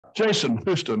Jason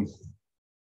Houston,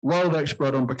 world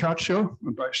expert on Boccaccio,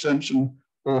 and by extension,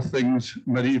 all things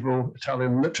medieval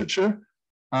Italian literature,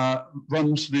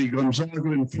 runs the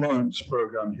Gonzaga in Florence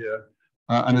program here,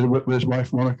 and with his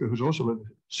wife Monica, who's also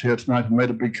here tonight, and made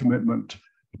a big commitment to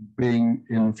being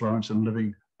in Florence and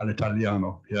living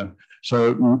all'italiano here.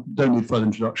 So don't need further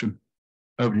introduction.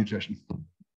 Over to you, Jason.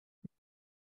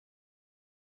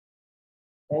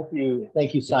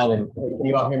 Thank you, Simon. Can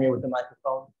you all hear me with the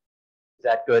microphone? Is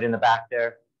that good in the back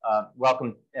there?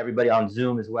 Welcome everybody on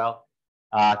Zoom as well.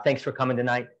 Thanks for coming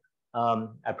tonight. I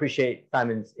appreciate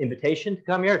Simon's invitation to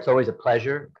come here. It's always a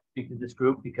pleasure to speak to this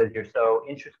group because you're so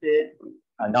interested,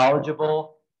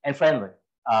 knowledgeable, and friendly.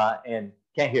 And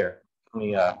can't hear. Let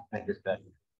me make this better.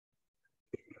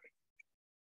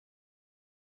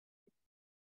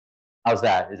 How's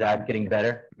that? Is that getting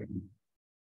better?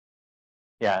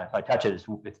 Yeah, if I touch it,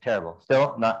 it's terrible.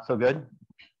 Still not so good?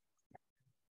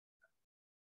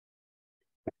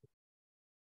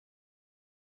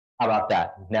 How about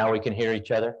that? Now we can hear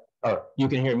each other? Oh, you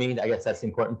can hear me? I guess that's the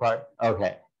important part.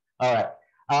 Okay. All right.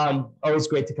 Always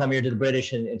great to come here to the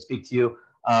British and speak to you.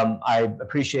 I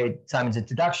appreciate Simon's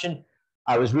introduction.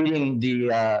 I was reading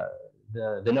the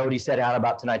note he set out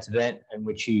about tonight's event, in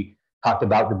which he talked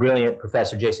about the brilliant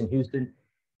Professor Jason Houston.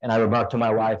 And I remarked to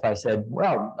my wife, I said,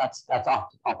 well, that's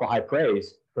awful high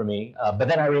praise for me. But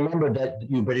then I remembered that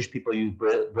you British people use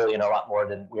brilliant a lot more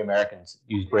than we Americans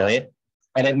use brilliant.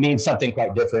 And it means something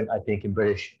quite different, I think, in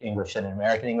British English and in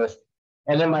American English.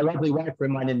 And then my lovely wife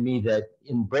reminded me that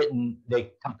in Britain,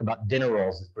 they talk about dinner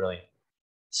rolls as brilliant.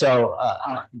 So,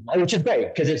 which is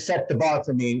great, because it set the bar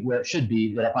for me where it should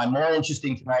be, that if I'm more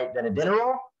interesting tonight than a dinner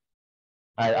roll,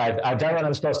 I've done what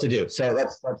I'm supposed to do. So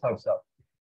let's hope so.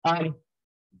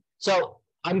 So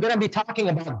I'm going to be talking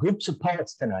about groups of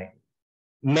poets tonight,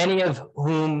 many of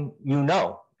whom you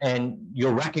know and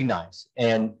you'll recognize.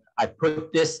 And I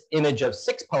put this image of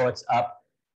 6 poets up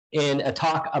in a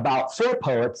talk about 4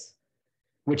 poets,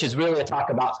 which is really a talk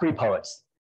about 3 poets,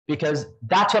 because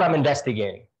that's what I'm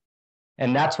investigating.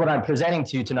 And that's what I'm presenting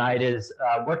to you tonight is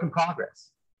work in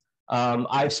progress.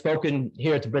 I've spoken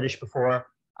here at the British before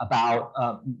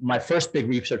about my first big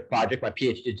research project, my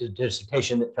PhD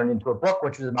dissertation that turned into a book,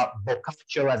 which was about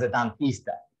Boccaccio as a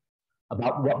dantista,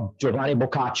 about what Giovanni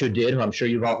Boccaccio did, who I'm sure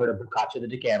you've all heard of Boccaccio the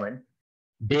Decameron,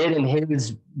 did in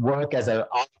his work as an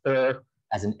author,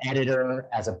 as an editor,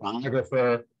 as a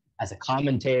biographer, as a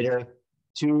commentator,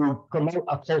 to promote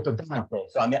a cult of Dante.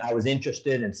 So I was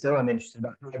interested, and still I'm interested,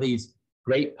 about how these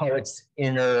great poets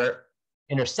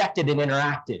intersected and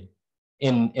interacted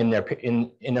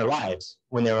in their lives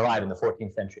when they were alive in the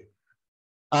 14th century.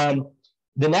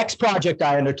 The next project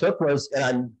I undertook was, and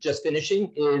I'm just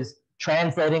finishing, is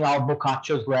translating all of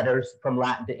Boccaccio's letters from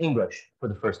Latin to English for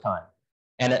the first time,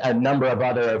 and a number of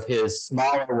other of his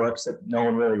smaller works that no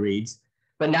one really reads.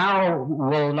 But now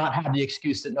we'll not have the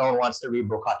excuse that no one wants to read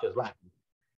Boccaccio's Latin,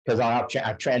 because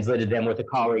I've translated them with a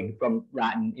colleague from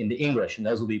Latin into English, and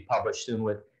those will be published soon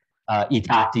with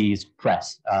Itati's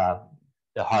press,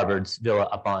 the Harvard's villa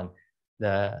up on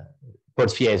the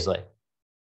Porta Fiesole.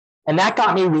 And that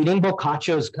got me reading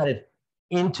Boccaccio's kind of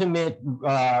intimate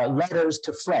letters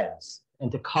to friends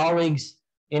and to colleagues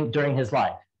during his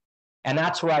life. And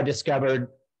that's where I discovered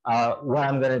what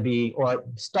I'm going to be, or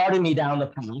started me down the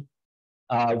path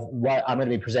of what I'm going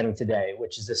to be presenting today,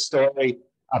 which is a story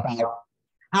about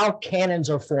how canons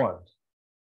are formed,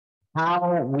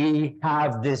 how we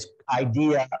have this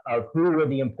idea of who were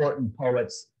the important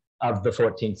poets of the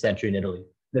 14th century in Italy,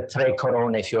 the Tre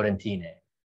Corone Fiorentine,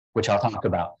 which I'll talk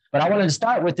about. But I wanted to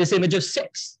start with this image of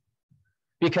 6,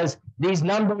 because these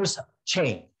numbers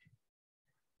change.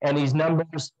 And these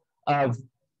numbers of,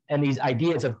 and these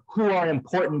ideas of who are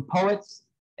important poets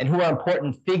and who are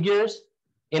important figures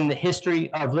in the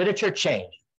history of literature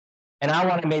change. And I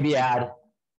want to maybe add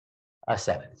a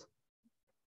 7th.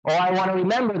 Or I want to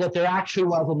remember that there actually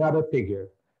was another figure,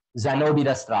 Zanobi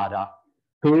da Strada,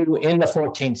 who in the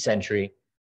 14th century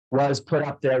was put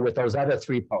up there with those other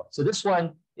 3 poets. So this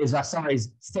one is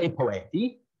Vasari's Sei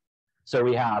Poeti. So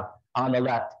we have on the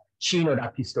left Cino da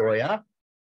Pistoia,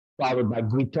 followed by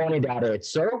Guitone da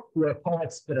Arezzo, who are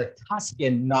poets that are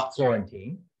Tuscan, not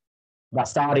Florentine.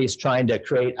 Vasari is trying to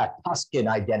create a Tuscan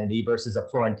identity versus a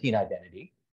Florentine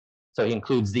identity. So he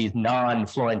includes these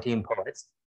non-Florentine poets.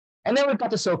 And then we've got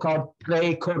the so-called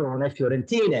Tre Corone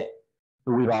Fiorentine,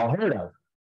 who we've all heard of.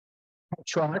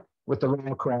 Petrarch with the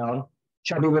royal crown,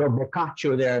 chubby little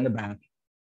Boccaccio there in the back,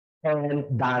 and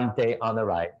Dante on the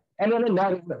right. And then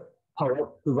another poet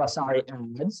who Vasari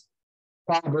adds,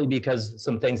 probably because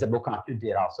some things that Boccaccio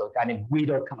did also, a guy named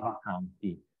Guido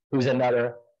Cavalcanti, who's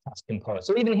another Tuscan poet.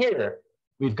 So even here,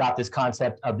 we've got this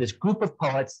concept of this group of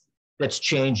poets that's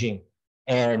changing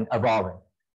and evolving.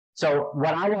 So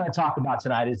what I want to talk about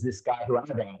tonight is this guy who I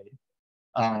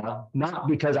added, not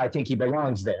because I think he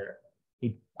belongs there.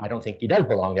 I don't think he does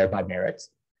belong there by merits,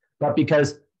 but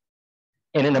because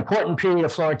in an important period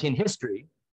of Florentine history,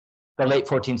 the late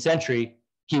 14th century,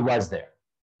 he was there.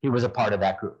 He was a part of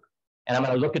that group. And I'm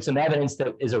going to look at some evidence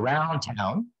that is around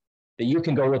town that you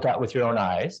can go look at with your own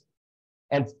eyes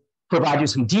and provide you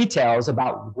some details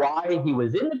about why he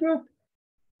was in the group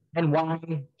and why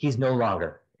he's no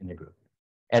longer in the group.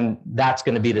 And that's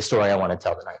going to be the story I want to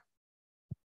tell tonight.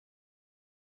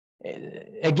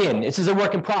 Again, this is a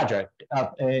work in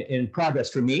progress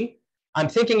for me. I'm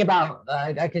thinking about,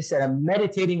 like I said, I'm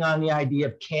meditating on the idea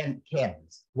of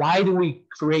canons. Why do we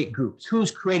create groups?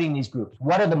 Who's creating these groups?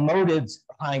 What are the motives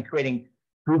behind creating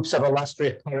groups of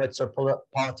illustrious poets or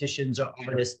politicians or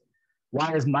artists?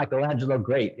 Why is Michelangelo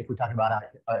great if we're talking about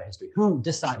art history? Who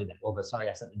decided that? Well, sorry, I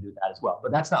have something to do with that as well,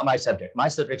 but that's not my subject. My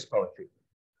subject is poetry.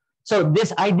 So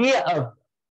this idea of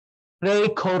tre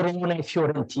corone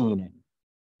fiorentine.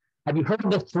 Have you heard of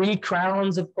the three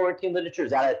crowns of Florentine literature?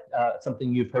 Is that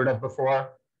something you've heard of before?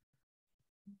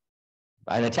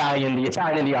 The Italian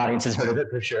in the audience has heard of it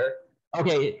for sure.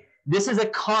 Okay, this is a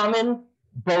common,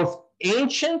 both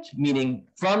ancient, meaning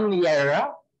from the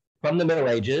era, from the Middle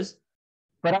Ages,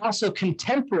 but also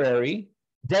contemporary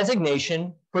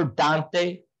designation for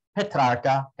Dante,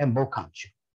 Petrarca, and Boccaccio,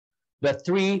 the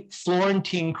three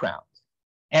Florentine crowns.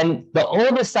 And the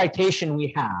oldest citation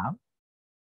we have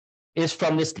is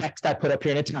from this text I put up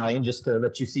here in Italian, just to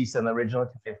let you see some original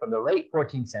Italian from the late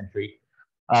 14th century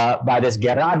by this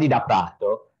Gherardi da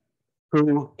Prato,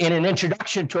 who in an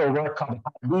introduction to a work called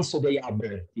Palazzo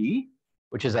Lanfredini,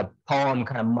 which is a poem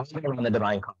kind of modeled on the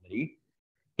Divine Comedy,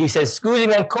 he says,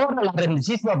 "Scusami ancora la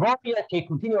grandissima voglia che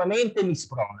continuamente mi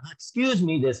sprona." Excuse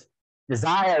me, this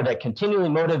desire that continually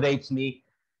motivates me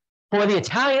for the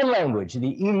Italian language,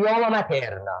 the idioma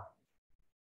materna.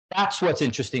 That's what's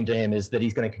interesting to him, is that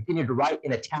he's going to continue to write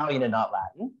in Italian and not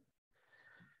Latin.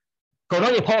 Con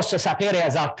ogni posso sapere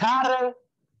esaltare,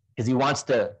 because he wants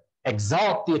to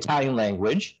exalt the Italian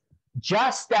language,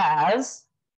 just as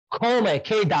come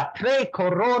che da tre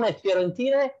corone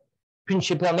fiorentine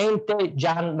principalmente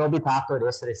già nobilitato ed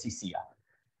essere si sia.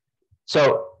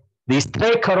 So these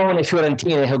tre corone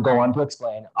fiorentine, he'll go on to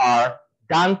explain, are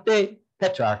Dante,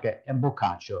 Petrarca, and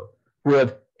Boccaccio, who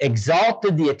have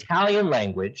exalted the Italian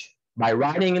language by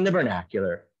writing in the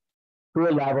vernacular to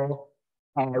a level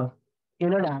of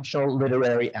international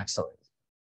literary excellence.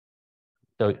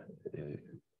 So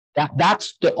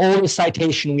that's the oldest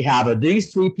citation we have of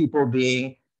these three people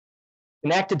being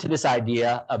connected to this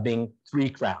idea of being three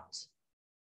crowns.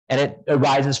 And it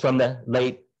arises from the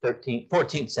late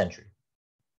 14th century.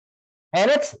 And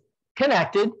it's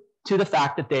connected to the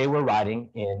fact that they were writing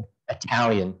in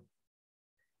Italian,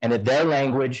 and that their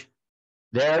language,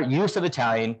 their use of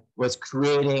Italian, was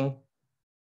creating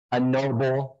a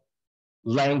noble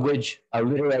language, a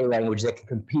literary language that can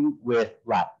compete with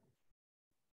Latin.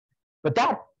 But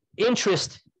that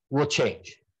interest will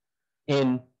change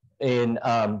in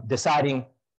deciding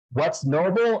what's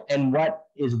noble and what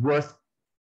is worth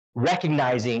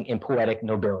recognizing in poetic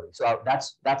nobility. So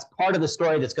that's part of the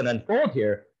story that's going to unfold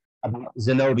here about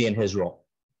Zanobi and his role.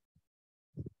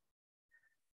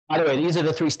 By the way, these are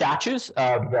the three statues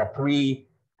of the three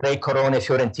Tre Corone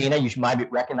Fiorentina. You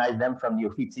might recognize them from the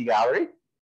Uffizi Gallery,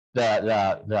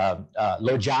 the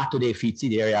Loggiato dei Uffizi,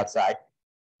 the area outside.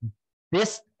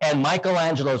 This and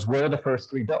Michelangelo's were the first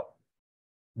three built.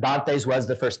 Dante's was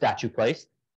the first statue placed,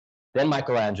 then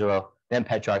Michelangelo, then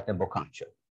Petrarch, then Boccaccio.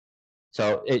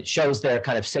 So it shows their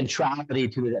kind of centrality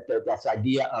to this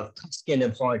idea of Tuscan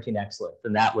and Florentine excellence.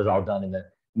 And that was all done in the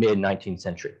mid-19th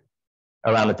century,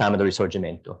 around the time of the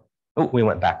Risorgimento. Oh, we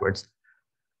went backwards.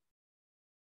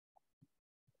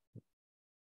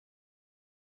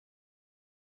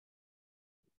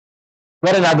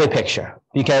 What an ugly picture,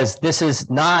 because this is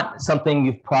not something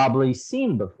you've probably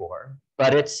seen before,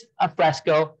 but it's a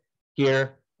fresco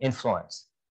here in Florence.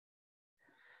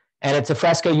 And it's a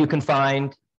fresco you can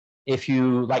find if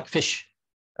you like fish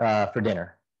for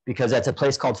dinner, because that's a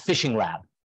place called Fishing Lab.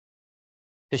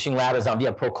 Fishing Lab is on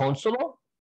Via Proconsolo,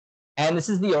 and this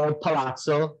is the old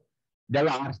Palazzo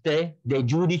dell'Arte dei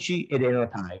Giudici e dei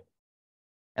Notai.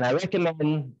 And I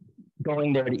recommend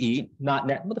going there to eat, well,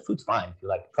 the food's fine if you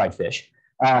like fried fish,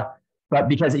 but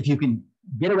because if you can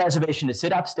get a reservation to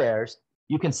sit upstairs,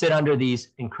 you can sit under these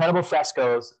incredible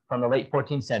frescoes from the late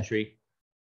 14th century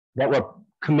that were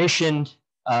commissioned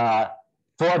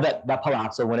for that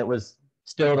palazzo when it was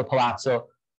still the palazzo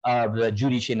of the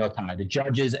Giudici Notai, the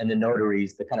judges and the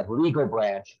notaries, the kind of legal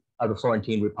branch of the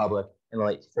Florentine Republic in the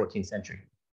late 14th century.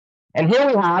 And here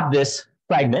we have this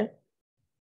fragment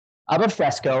of a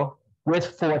fresco with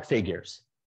 4 figures.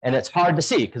 And it's hard to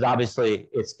see because obviously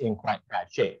it's in quite bad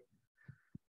shape.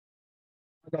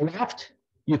 On the left,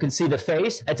 you can see the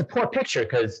face. It's a poor picture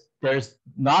because there's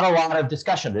not a lot of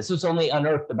discussion. This was only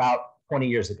unearthed about 20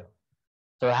 years ago.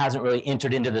 So it hasn't really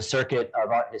entered into the circuit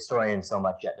of art historians so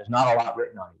much yet. There's not a lot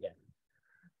written on it yet.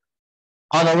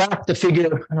 On the left, the figure,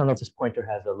 I don't know if this pointer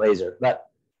has a laser, but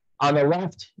on the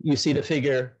left, you see the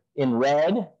figure in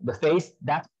red, the face.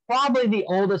 That's probably the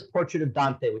oldest portrait of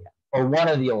Dante we have, or one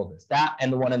of the oldest, that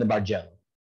and the one in the Bargello.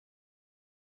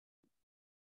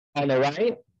 On the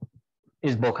right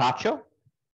is Boccaccio.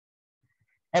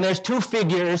 And there's 2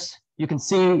 figures. You can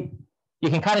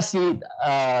kind of see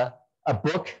a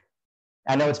book.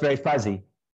 I know it's very fuzzy.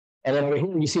 And then over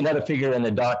here, you see another figure in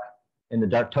the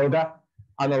dark toga.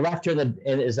 On the left here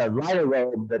is a rider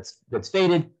robe that's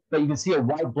faded, but you can see a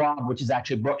white blob, which is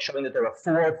actually a book showing that there are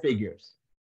 4 figures.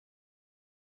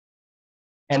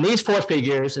 And these 4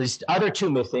 figures, these other 2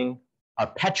 missing, are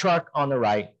Petrarch on the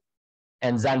right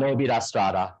and Zanobi da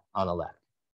Strada on the left.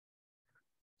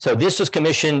 So this was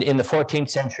commissioned in the 14th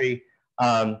century,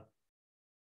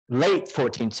 late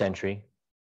 14th century.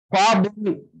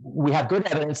 Probably, we have good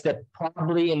evidence that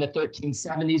probably in the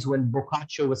 1370s when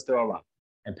Boccaccio was still alive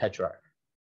and Petrarch,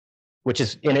 which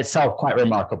is in itself quite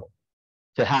remarkable,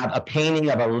 to have a painting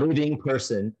of a living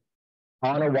person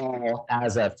on a wall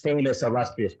as a famous,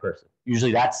 illustrious person.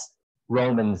 Usually that's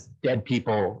Romans, dead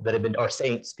people that have been, or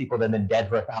saints, people that have been dead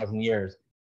for 1,000 years,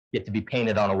 get to be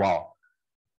painted on a wall.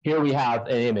 Here we have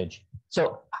an image.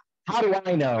 So how do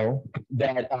I know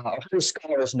that, how do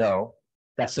scholars know?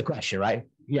 That's the question, right?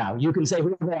 Yeah, you can say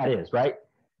whoever that is, right?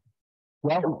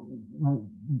 Well,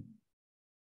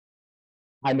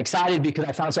 I'm excited because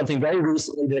I found something very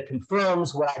recently that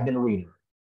confirms what I've been reading.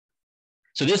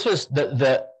 So this was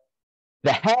the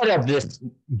head of this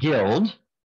guild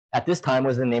at this time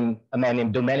was a man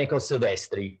named Domenico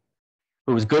Silvestri,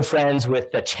 who was good friends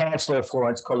with the Chancellor of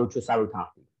Florence, Coluccio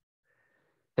Salutati.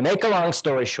 To make a long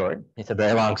story short, it's a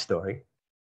very long story,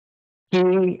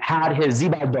 he had his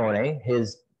Zibaldone,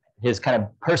 his kind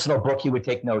of personal book he would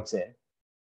take notes in.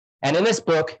 And in this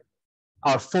book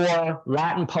are 4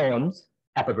 Latin poems,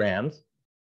 epigrams,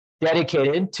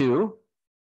 dedicated to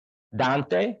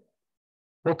Dante,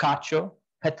 Boccaccio,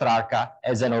 Petrarca,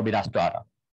 and Zanobi da Strada.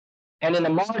 And in the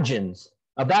margins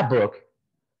of that book,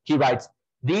 he writes,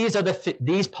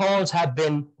 these poems have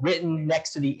been written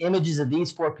next to the images of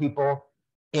these 4 people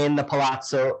in the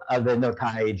Palazzo of the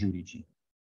Notaii Giudici.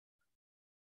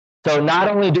 So not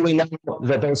only do we know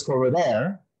that those 4 were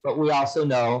there, but we also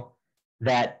know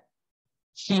that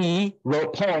he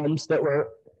wrote poems that were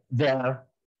there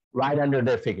right under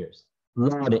their figures,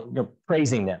 lauding,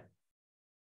 praising them.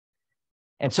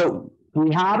 And so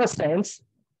we have a sense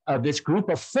of this group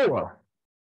of 4.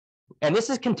 And this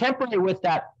is contemporary with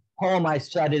that poem I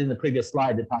cited in the previous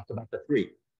slide that talked about the 3.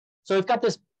 So we've got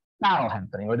this battle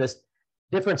happening, or this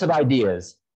difference of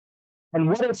ideas. And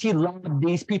what does he laud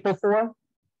these people for?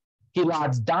 He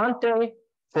lauds Dante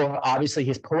for obviously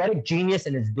his poetic genius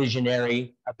and his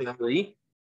visionary ability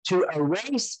to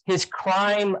erase his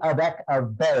crime of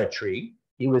barratry.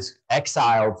 He was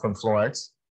exiled from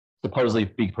Florence, supposedly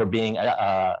for being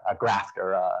a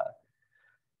grafter,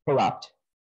 corrupt,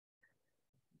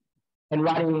 and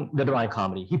writing the Divine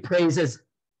Comedy. He praises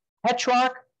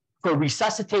Petrarch for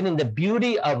resuscitating the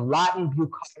beauty of Latin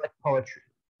bucolic poetry.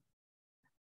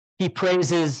 He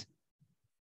praises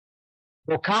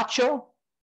Boccaccio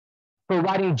for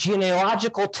writing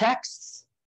genealogical texts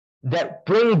that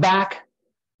bring back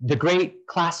the great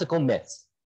classical myths.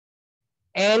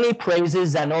 And he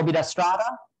praises Zanobi da Strada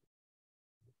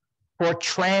for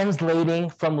translating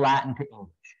from Latin to English.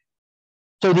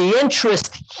 So the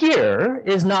interest here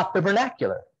is not the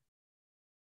vernacular.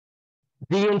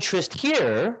 The interest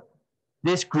here,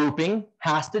 this grouping,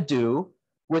 has to do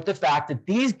with the fact that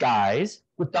these guys,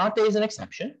 with Dante as an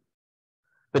exception,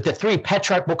 but the 3,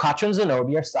 Petrarch, Boccaccio, and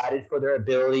Zanobi, are cited for their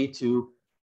ability to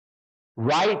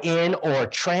write in or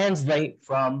translate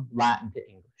from Latin to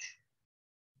English.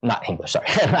 Not English, sorry.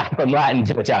 From Latin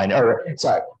to Italian. Or,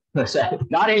 sorry,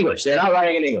 not English. They're not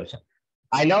writing in English.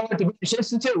 I know at the British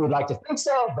Institute would like to think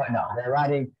so, but no, they're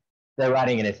writing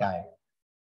in Italian.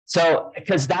 So,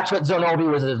 because that's what Zanobi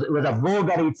was a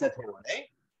volgarizzatore.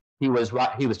 He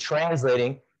was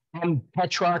translating, and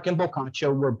Petrarch and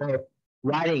Boccaccio were both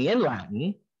writing in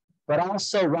Latin, but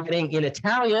also writing in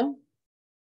Italian,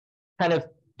 kind of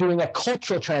doing a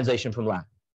cultural translation from Latin.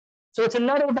 So it's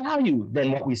another value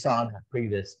than what we saw in the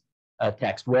previous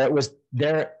text, where it was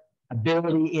their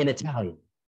ability in Italian.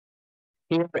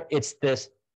 Here, it's this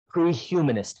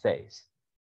pre-humanist phase.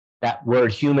 That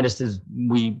word humanist is,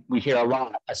 we hear a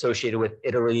lot associated with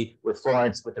Italy, with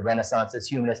Florence, with the Renaissance as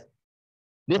humanist.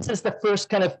 This is the first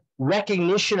kind of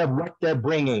recognition of what they're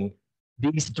bringing.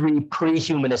 These three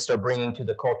pre-humanists are bringing to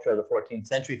the culture of the 14th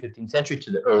century, 15th century,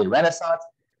 to the early Renaissance,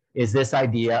 is this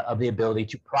idea of the ability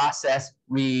to process,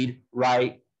 read,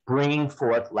 write, bring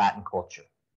forth Latin culture.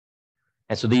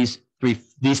 And so these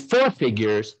four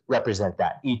figures represent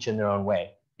that, each in their own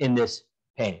way, in this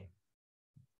painting.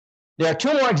 There are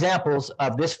two more examples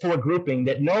of this four grouping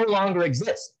that no longer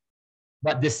exist,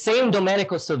 but the same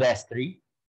Domenico Silvestri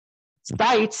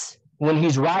cites when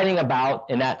he's writing about,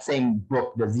 in that same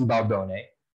book, the Zibaldone,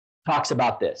 talks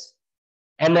about this.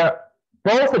 And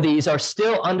both of these are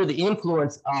still under the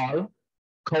influence of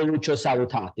Coluccio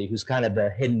Salutati, who's kind of the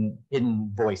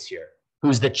hidden voice here,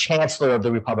 who's the chancellor of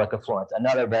the Republic of Florence,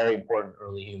 another very important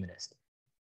early humanist.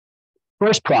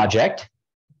 First project,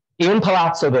 in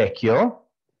Palazzo Vecchio,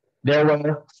 there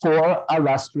were four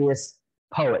illustrious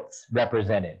poets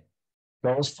represented.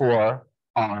 Those four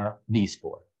are these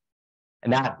four.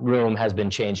 And that room has been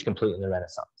changed completely in the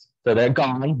Renaissance. So they're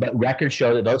gone, but records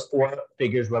show that those four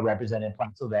figures were represented in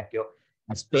Palazzo Vecchio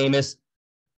as famous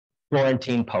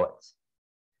Florentine poets.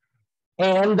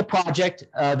 And the project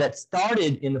that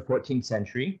started in the 14th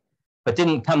century, but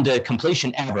didn't come to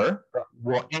completion ever, but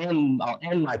I'll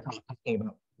end my talk talking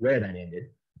about where that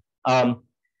ended,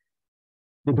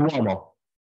 the Duomo.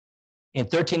 In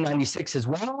 1396 as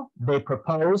well, they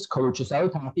proposed, Coluccio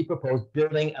Salutati proposed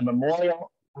building a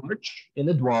memorial arch in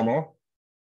the Duomo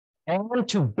and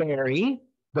to bury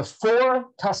the four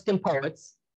Tuscan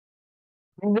poets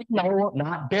who we know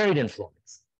not buried in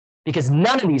Florence, because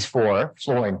none of these four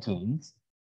Florentines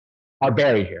are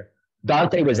buried here.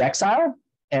 Dante was exiled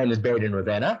and is buried in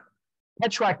Ravenna.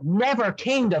 Petrarch never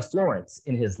came to Florence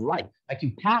in his life. Like,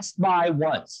 he passed by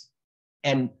once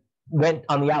and went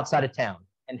on the outside of town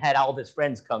and had all of his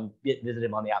friends come visit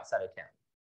him on the outside of town.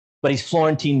 But he's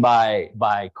Florentine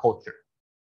by culture,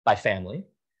 by family.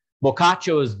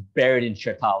 Boccaccio is buried in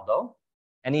Certaldo.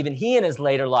 And even he in his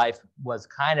later life was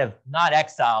kind of not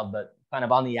exiled, but kind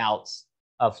of on the outs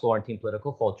of Florentine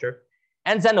political culture.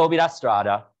 And Zanobi da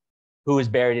Strada, who is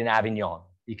buried in Avignon,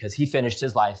 because he finished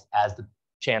his life as the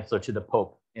chancellor to the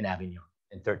Pope in Avignon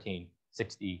in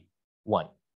 1361.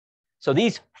 So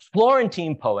these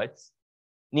Florentine poets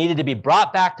needed to be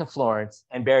brought back to Florence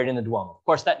and buried in the Duomo. Of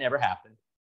course, that never happened,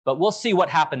 but we'll see what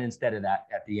happened instead of that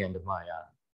at the end of my,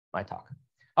 my talk.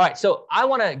 All right, so I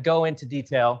want to go into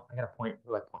detail. I got a point.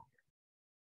 Who do I point here?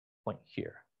 Point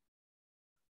here.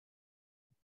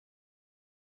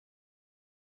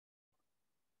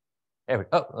 There we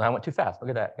go. Oh, I went too fast. Look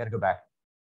at that. Got to go back.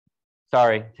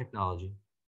 Sorry, technology.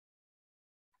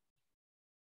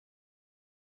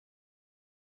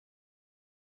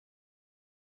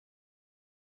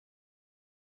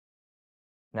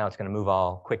 Now it's going to move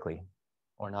all quickly,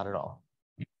 or not at all.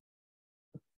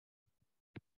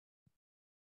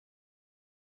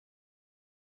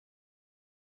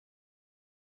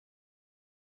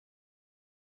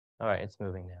 All right, it's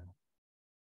moving now.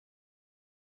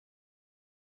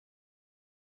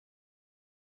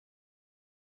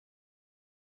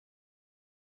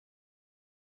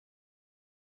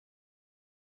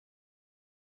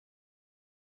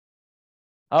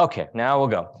 Okay, now we'll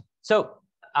go. So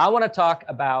I want to talk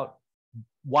about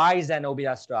why Zanobi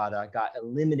da Strada got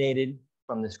eliminated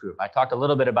from this group. I talked a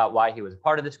little bit about why he was a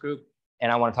part of this group,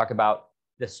 and I want to talk about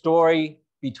the story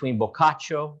between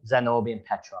Boccaccio, Zanobi, and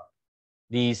Petrarch.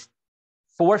 These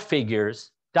four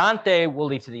figures. Dante will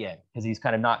leave to the end because he's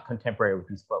kind of not contemporary with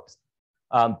these folks.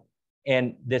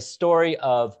 And this story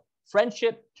of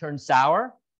friendship turned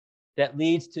sour that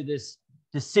leads to this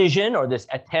decision or this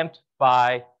attempt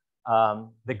by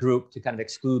the group to kind of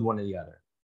exclude one or the other.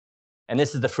 And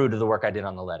this is the fruit of the work I did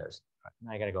on the letters.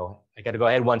 Right, I gotta go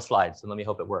ahead one slide, so let me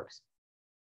hope it works.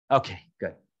 Okay,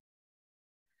 good.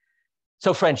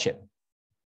 So friendship.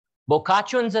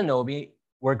 Boccaccio and Zanobi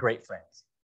were great friends.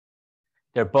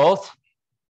 They're both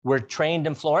were trained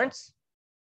in Florence,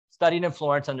 studied in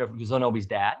Florence under Zanobi's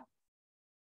dad.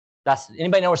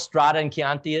 Anybody know where Strada and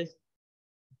Chianti is?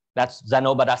 That's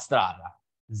Zanobi da Strada,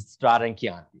 Strada and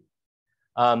Chianti.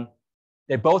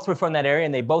 They both were from that area,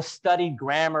 and they both studied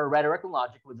grammar, rhetoric, and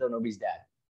logic with Zanobi's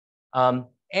dad.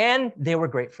 And they were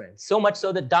great friends, so much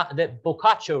so that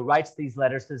Boccaccio writes these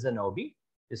letters to Zanobi.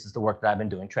 This is the work that I've been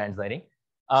doing, translating,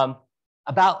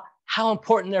 about how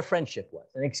important their friendship was.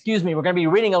 And excuse me, we're going to be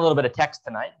reading a little bit of text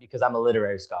tonight because I'm a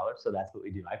literary scholar, so that's what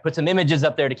we do. I put some images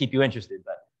up there to keep you interested,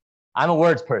 but I'm a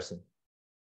words person.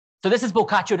 So this is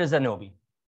Boccaccio to Zanobi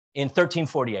in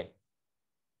 1348.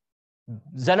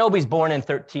 Zanobi's born in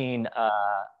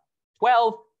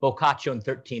 1312, Boccaccio in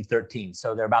 1313.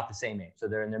 So they're about the same age. So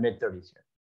they're in their mid-30s here.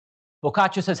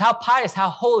 Boccaccio says, how pious, how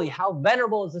holy, how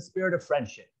venerable is the spirit of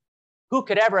friendship. Who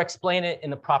could ever explain it in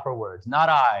the proper words? Not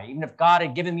I, even if God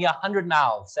had given me 100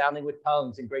 mouths, sounding with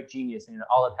tongues and great genius and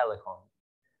all of Helicon.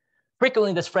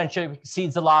 Frequently, this friendship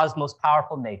exceeds the law's most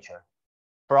powerful nature.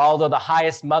 For although the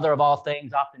highest mother of all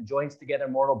things often joins together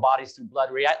mortal bodies through blood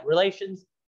relations,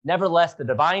 nevertheless, the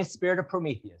divine spirit of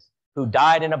Prometheus, who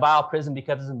died in a vile prison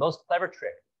because of his most clever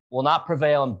trick, will not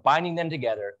prevail in binding them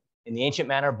together in the ancient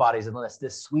manner of bodies unless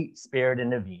this sweet spirit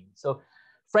intervenes. So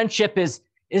friendship is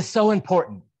so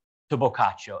important to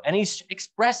Boccaccio, and he's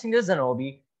expressing to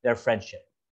Zanobi their friendship.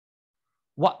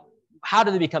 How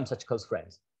do they become such close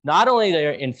friends? Not only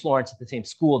they're in Florence at the same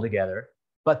school together,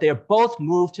 but they're both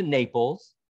moved to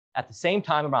Naples at the same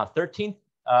time, around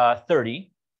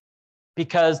 1330,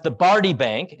 because the Bardi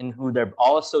Bank, and who they're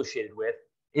all associated with,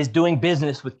 is doing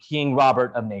business with King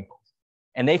Robert of Naples.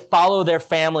 And they follow their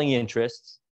family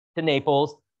interests to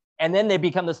Naples, and then they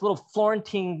become this little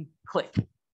Florentine clique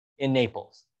in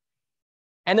Naples.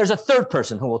 And there's a third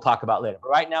person who we'll talk about later, but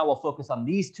right now we'll focus on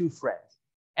these two friends.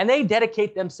 And they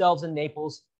dedicate themselves in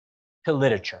Naples to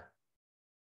literature.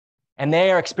 And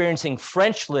they are experiencing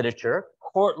French literature,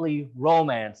 courtly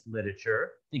romance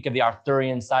literature. Think of the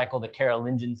Arthurian cycle, the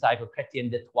Carolingian cycle,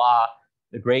 Chrétien de Troyes,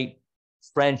 the great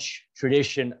French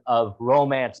tradition of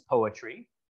romance poetry.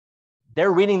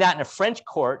 They're reading that in a French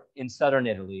court in southern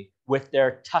Italy with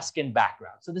their Tuscan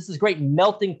background. So this is a great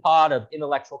melting pot of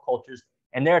intellectual cultures,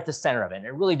 and they're at the center of it. And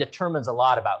it really determines a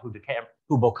lot about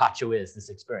who Boccaccio is, this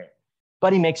experience.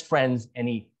 But he makes friends, and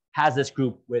he has this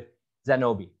group with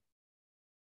Zanobi.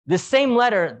 This same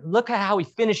letter, look at how he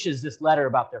finishes this letter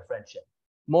about their friendship.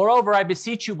 Moreover, I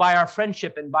beseech you by our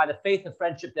friendship and by the faith of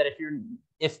friendship that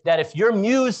if your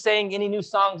muse sang any new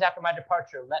songs after my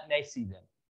departure, let me see them.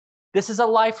 This is a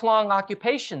lifelong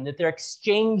occupation, that they're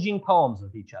exchanging poems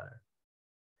with each other.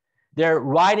 They're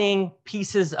writing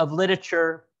pieces of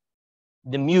literature,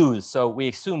 the muse, so we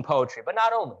assume poetry, but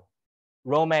not only.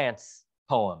 Romance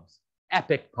poems,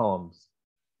 epic poems,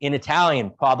 in Italian,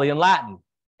 probably in Latin.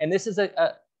 And this is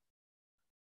a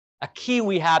key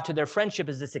we have to their friendship,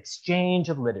 is this exchange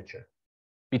of literature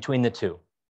between the two.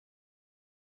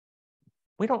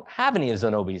 We don't have any of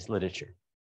Zanobi's literature.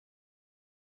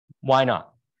 Why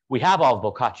not? We have all of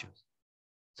Boccaccio's.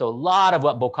 So a lot of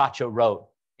what Boccaccio wrote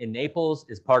in Naples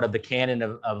is part of the canon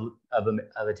of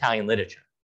Italian literature.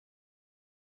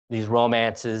 These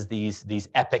romances, these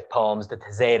epic poems, the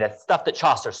Teseida, stuff that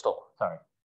Chaucer stole, sorry.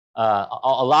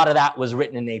 A lot of that was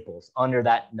written in Naples under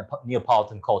that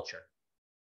Neapolitan culture.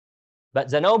 But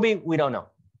Zanobi, we don't know.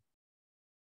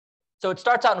 So it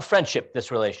starts out in friendship,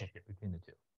 this relationship between the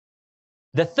two.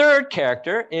 The third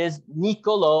character is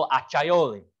Niccolò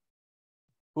Acciaioli,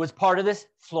 who was part of this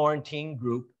Florentine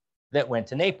group that went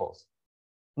to Naples.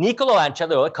 Niccolò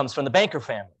Acciaioli comes from the banker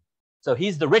family. So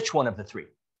he's the rich one of the three.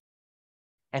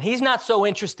 And he's not so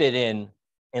interested in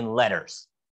letters,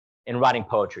 in writing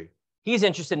poetry. He's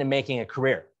interested in making a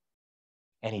career.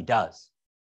 And he does.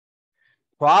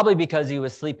 Probably because he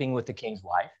was sleeping with the king's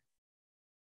wife.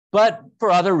 But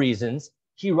for other reasons,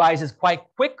 he rises quite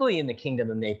quickly in the kingdom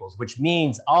of Naples, which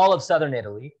means all of southern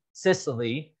Italy,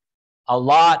 Sicily, a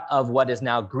lot of what is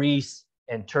now Greece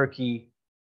and Turkey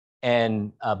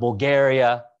and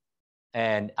Bulgaria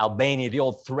and Albania, the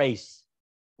old Thrace,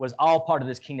 was all part of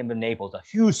this kingdom of Naples, a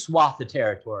huge swath of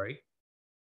territory.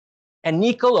 And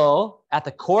Niccolò, at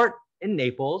the court in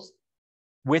Naples,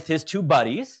 with his two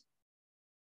buddies,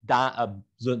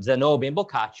 Zanobi and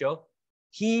Boccaccio,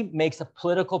 he makes a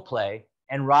political play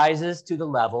and rises to the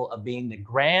level of being the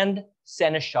grand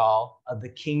seneschal of the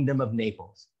kingdom of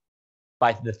Naples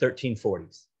by the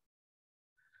 1340s.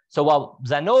 So while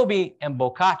Zanobi and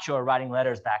Boccaccio are writing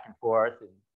letters back and forth and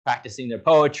practicing their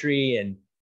poetry and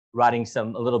writing a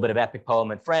little bit of epic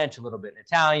poem in French, a little bit in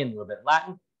Italian, a little bit in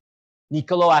Latin,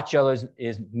 Niccolò Acciaioli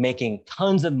is making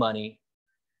tons of money,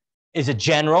 is a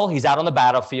general, he's out on the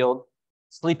battlefield,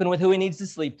 sleeping with who he needs to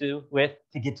sleep with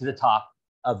to get to the top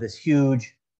of this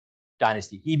huge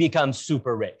dynasty. He becomes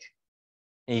super rich.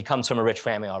 And he comes from a rich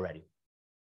family already.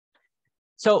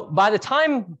 So by the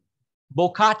time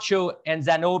Boccaccio and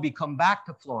Zanobi come back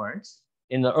to Florence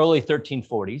in the early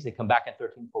 1340s, they come back in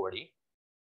 1340,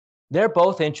 they're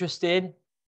both interested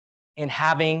in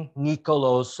having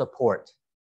Niccolò's support,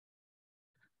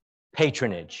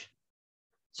 patronage.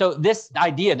 So this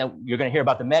idea that you're going to hear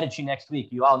about the Medici next week,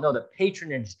 you all know that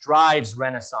patronage drives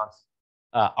Renaissance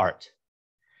art.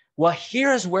 Well,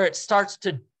 here's where it starts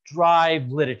to drive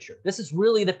literature. This is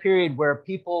really the period where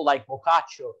people like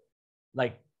Boccaccio,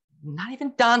 like not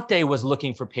even Dante was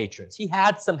looking for patrons. He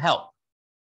had some help,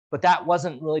 but that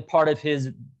wasn't really part of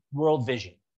his world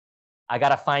vision. I got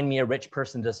to find me a rich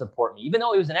person to support me. Even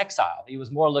though he was in exile, he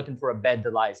was more looking for a bed to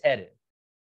lie his head in.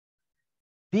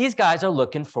 These guys are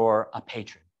looking for a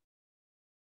patron.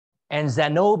 And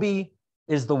Zanobi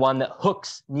is the one that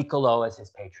hooks Niccolo as his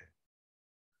patron.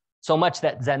 So much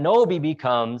that Zanobi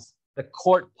becomes the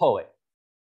court poet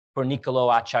for Niccolo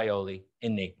Acciaioli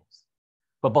in Naples.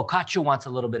 But Boccaccio wants a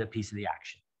little bit of piece of the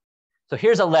action. So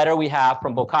here's a letter we have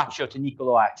from Boccaccio to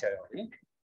Niccolo Acciaioli.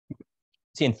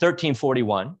 See, in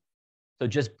 1341. So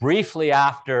just briefly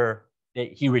after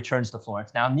he returns to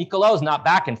Florence. Now, Niccolo's not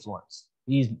back in Florence.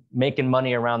 He's making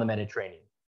money around the Mediterranean,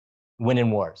 winning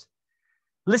wars.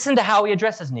 Listen to how he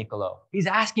addresses Niccolo. He's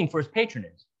asking for his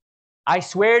patronage. I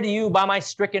swear to you by my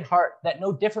stricken heart that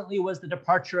no differently was the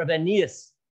departure of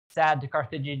Aeneas, sad to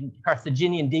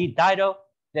Carthaginian Dido,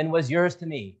 than was yours to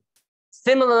me.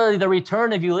 Similarly, the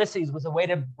return of Ulysses was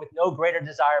awaited with no greater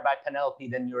desire by Penelope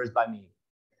than yours by me.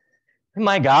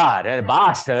 My God,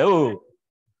 basta, ooh.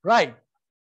 Right.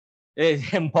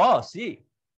 Impossible.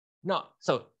 No,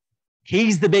 so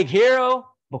he's the big hero.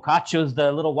 Boccaccio's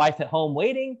the little wife at home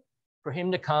waiting for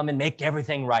him to come and make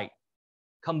everything right.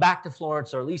 Come back to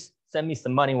Florence, or at least send me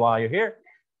some money while you're here.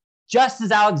 Just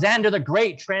as Alexander the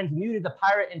Great transmuted the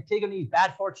pirate Antigone's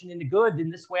bad fortune into good,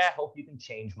 in this way I hope you can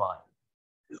change mine.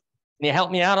 Can you help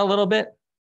me out a little bit?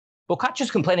 Boccaccio's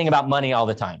complaining about money all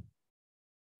the time.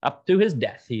 Up to his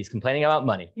death, he's complaining about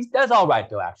money. He does all right,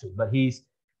 though, actually, but he's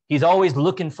always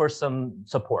looking for some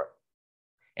support.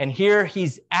 And here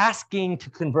he's asking to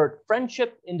convert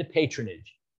friendship into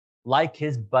patronage, like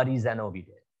his buddy Zanobi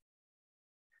did.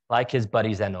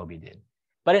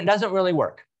 But it doesn't really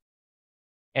work.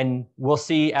 And we'll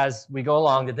see as we go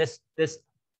along that this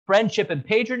friendship and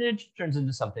patronage turns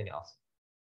into something else.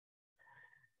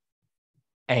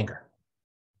 Anger.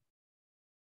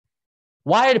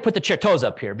 Why did I put the Certosa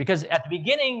up here? Because at the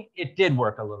beginning, it did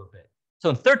work a little bit. So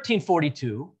in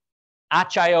 1342,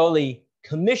 Acciaioli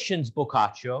commissions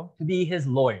Boccaccio to be his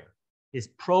lawyer, his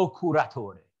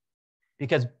procuratore,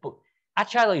 because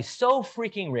Acciaioli is so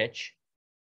freaking rich,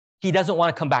 he doesn't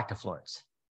want to come back to Florence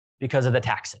because of the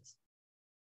taxes.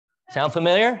 Sound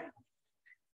familiar?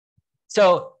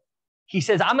 So he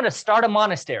says, I'm going to start a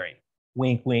monastery,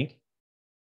 wink, wink,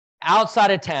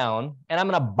 outside of town, and I'm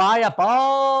going to buy up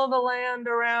all the land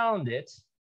around it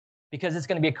because it's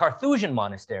going to be a Carthusian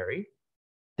monastery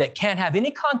that can't have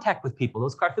any contact with people.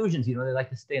 Those Carthusians, they like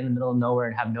to stay in the middle of nowhere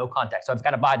and have no contact. So I've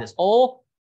got to buy this whole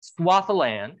swath of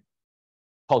land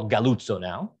called Galluzzo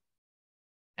now,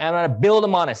 and I'm going to build a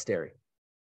monastery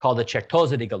called the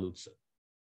Certosa di Galluzzo.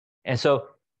 And so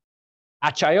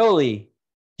Acciaioli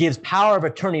gives power of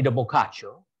attorney to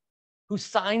Boccaccio, who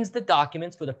signs the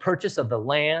documents for the purchase of the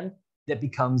land that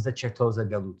becomes the Certosa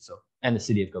Galluzzo and the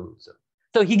city of Galluzzo.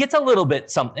 So he gets a little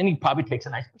bit something. He probably takes a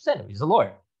nice percentage. He's a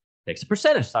lawyer. Takes a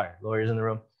percentage. Sorry, lawyers in the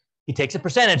room. He takes a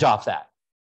percentage off that.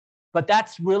 But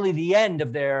that's really the end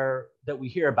of that we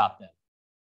hear about them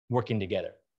working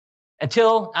together.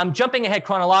 Until I'm jumping ahead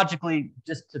chronologically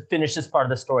just to finish this part of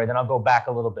the story, then I'll go back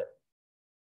a little bit.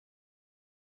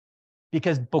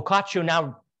 Because Boccaccio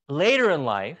now, later in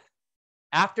life,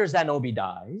 after Zanobi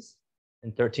dies in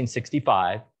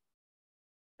 1365,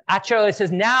 Acciaioli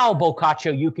says, now,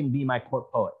 Boccaccio, you can be my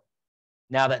court poet,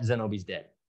 now that Zanobi's dead.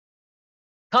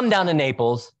 Come down to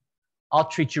Naples. I'll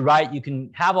treat you right. You can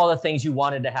have all the things you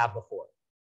wanted to have before.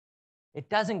 It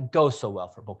doesn't go so well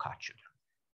for Boccaccio.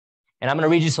 And I'm going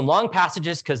to read you some long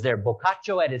passages because they're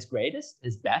Boccaccio at his greatest,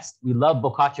 his best. We love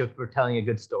Boccaccio for telling a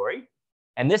good story.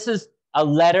 And this is a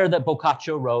letter that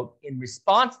Boccaccio wrote in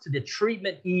response to the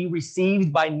treatment he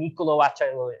received by Niccolo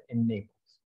Acciaioli in Naples,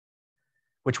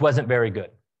 which wasn't very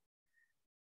good.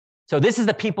 So this is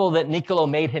the people that Niccolo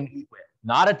made him eat with,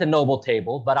 not at the noble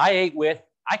table, but I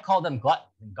call them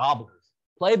gluttons and gobblers,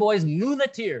 playboys,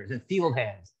 muleteers, and field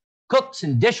hands, cooks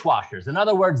and dishwashers, in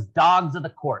other words, dogs of the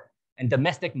court and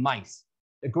domestic mice,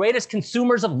 the greatest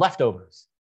consumers of leftovers.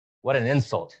 What an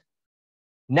insult.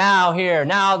 Now here,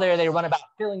 now there, they run about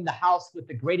filling the house with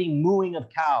the grating mooing of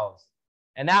cows.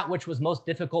 And that which was most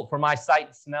difficult for my sight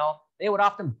and smell, they would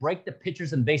often break the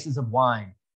pitchers and vases of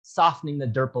wine, softening the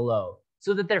dirt below,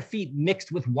 so that their feet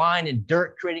mixed with wine and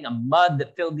dirt, creating a mud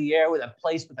that filled the air with a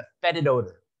place with a fetid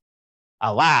odor.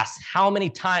 Alas, how many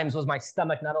times was my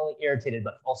stomach not only irritated,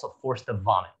 but also forced to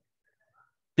vomit.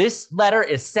 This letter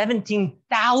is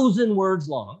 17,000 words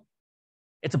long.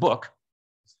 It's a book.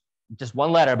 Just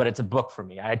one letter, but it's a book for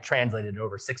me. I had translated it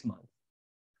over 6 months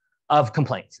of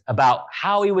complaints about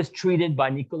how he was treated by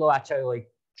Niccolo Acciaioli,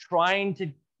 trying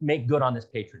to make good on this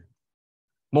patronage.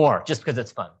 More, just because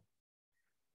it's fun.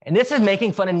 And this is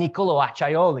making fun of Niccolo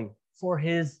Acciaioli for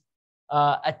his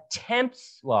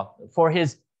attempts, well, for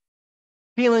his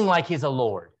feeling like he's a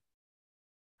lord.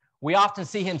 We often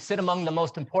see him sit among the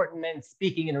most important men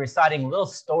speaking and reciting little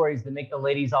stories that make the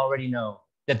ladies already know,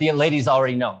 that the ladies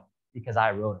already know, because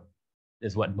I wrote them,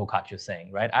 is what Boccaccio is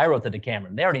saying, right? I wrote the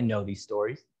Decameron. They already know these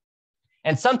stories.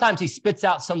 And sometimes he spits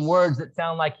out some words that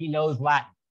sound like he knows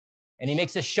Latin. And he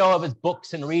makes a show of his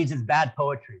books and reads his bad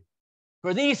poetry.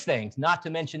 For these things, not to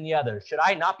mention the others, should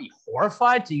I not be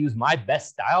horrified to use my best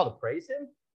style to praise him?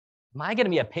 Am I going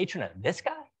to be a patron of this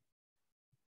guy?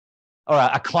 Or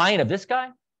a client of this guy?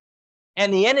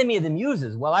 And the enemy of the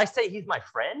muses, well, I say he's my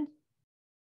friend.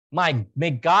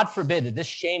 May God forbid that this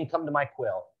shame come to my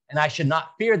quill. And I should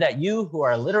not fear that you, who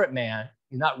are a literate man,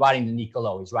 he's not writing to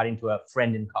Niccolo, he's writing to a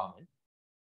friend in common,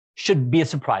 should be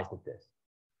surprised at this.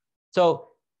 So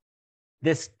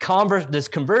this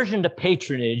conversion to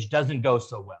patronage doesn't go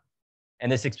so well.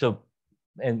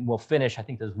 And we'll finish, I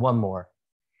think there's one more.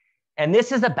 And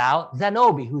this is about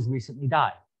Zanobi, who's recently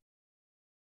died.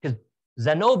 Because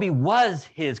Zanobi was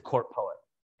his court poet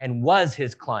and was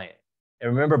his client.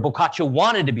 And remember, Boccaccio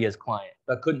wanted to be his client,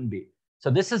 but couldn't be. So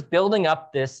this is building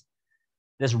up this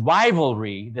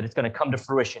rivalry that is going to come to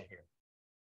fruition here.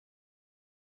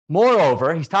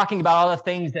 Moreover, he's talking about all the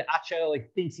things that Acciaioli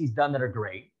thinks he's done that are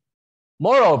great.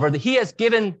 Moreover, he has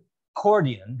given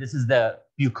Cordian, this is the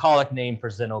bucolic name for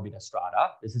Zanobi da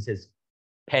Strada, this is his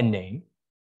pen name.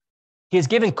 He has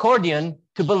given Cordian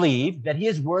to believe that he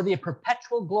is worthy of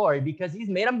perpetual glory because he's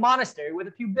made a monastery with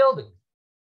a few buildings.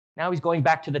 Now he's going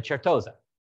back to the Certosa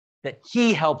that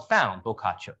he helped found,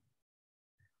 Boccaccio.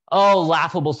 Oh,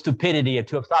 laughable stupidity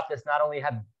to have thought this, not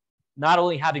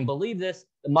only having believed this,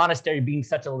 the monastery being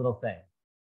such a little thing.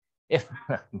 If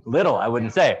little, I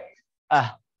wouldn't say.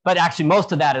 But actually,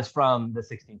 most of that is from the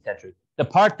 16th century. The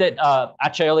part that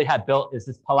Acciaioli had built is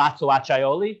this Palazzo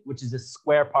Acciaioli, which is this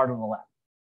square part on the left,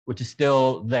 which is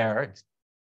still there. It's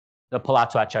the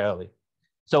Palazzo Acciaioli.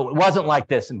 So it wasn't like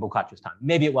this in Boccaccio's time.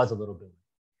 Maybe it was a little bit.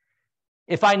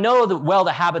 If I know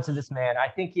the habits of this man, I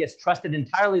think he has trusted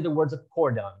entirely the words of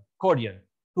Cordian,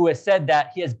 who has said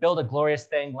that he has built a glorious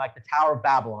thing like the Tower of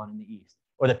Babylon in the east,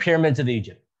 or the pyramids of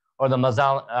Egypt, or the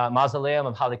mausoleum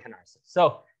of Halicarnassus.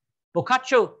 So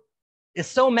Boccaccio is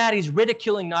so mad he's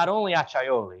ridiculing not only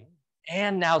Acciaioli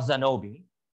and now Zanobi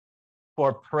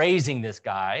for praising this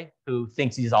guy who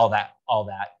thinks he's all that,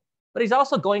 but he's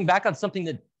also going back on something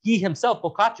that he himself,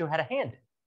 Boccaccio, had a hand in,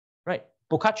 right?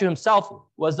 Boccaccio himself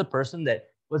was the person that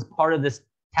was part of this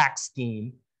tax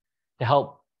scheme to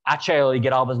help Acciaioli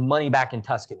get all of his money back in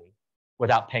Tuscany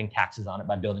without paying taxes on it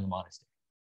by building a monastery.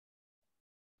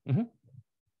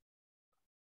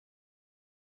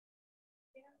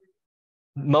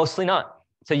 Mostly not.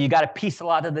 So you got to piece a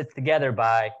lot of this together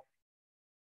by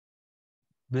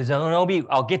Zanobi.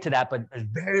 I'll get to that, but there's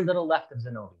very little left of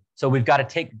Zanobi. So we've got to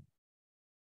take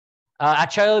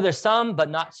Acciaioli, there's some, but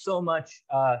not so much.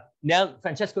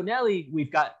 Francesco Nelli,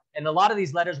 we've got, and a lot of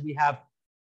these letters we have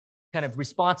kind of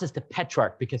responses to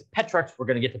Petrarch, because Petrarch, we're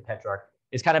going to get to Petrarch,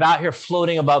 is kind of out here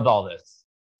floating above all this,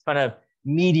 trying to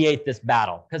mediate this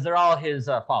battle, because they're all his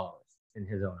followers in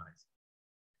his own eyes.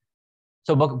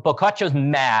 So Boccaccio's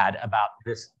mad about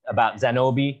this, about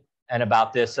Zanobi, and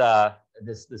about this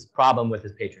this problem with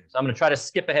his patron. So I'm going to try to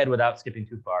skip ahead without skipping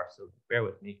too far. So bear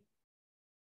with me.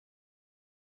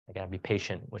 I got to be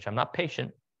patient, which I'm not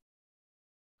patient.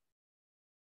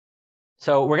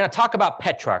 So we're going to talk about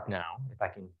Petrarch now, if I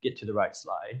can get to the right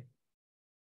slide,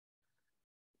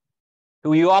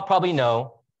 who you all probably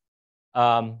know.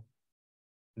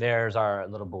 There's our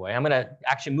little boy. I'm going to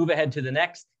actually move ahead to the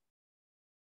next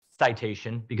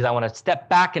citation because I want to step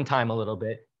back in time a little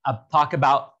bit. I'll talk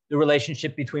about the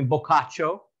relationship between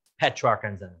Boccaccio, Petrarch,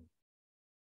 and Zanobi.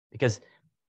 Because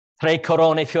Tre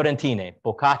Corone Fiorentine,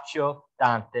 Boccaccio,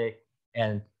 Dante,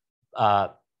 and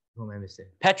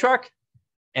Petrarch,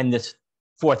 and this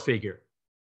fourth figure.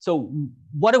 So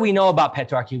what do we know about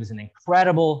Petrarch? He was an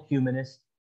incredible humanist.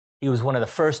 He was one of the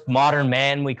first modern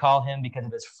men, we call him, because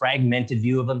of his fragmented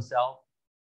view of himself.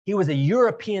 He was a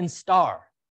European star.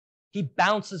 He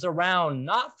bounces around,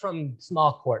 not from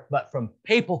small court, but from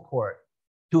papal court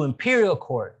to imperial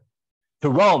court to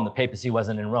Rome. The papacy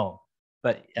wasn't in Rome,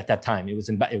 but at that time it was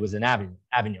in Avignon.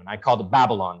 I called it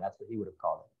Babylon. That's what he would have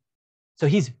called it.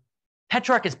 So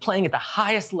Petrarch is playing at the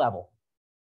highest level,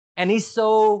 and he's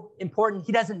so important.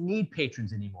 He doesn't need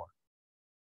patrons anymore.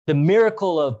 The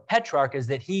miracle of Petrarch is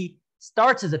that he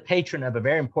starts as a patron of a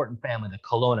very important family, the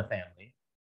Colonna family,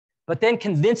 but then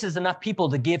convinces enough people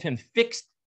to give him fixed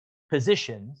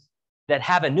positions that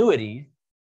have annuities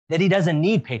that he doesn't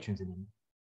need patrons anymore.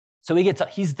 So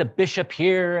he's the bishop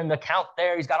here and the count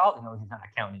there. He's got all, he's not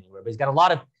a count anywhere, but he's got a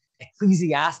lot of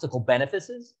ecclesiastical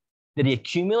benefices that he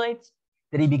accumulates,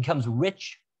 that he becomes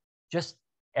rich just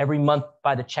every month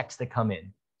by the checks that come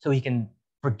in, so he can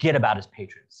forget about his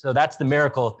patrons. So that's the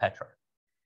miracle of Petrarch.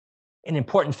 An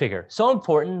important figure, so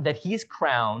important that he's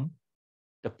crowned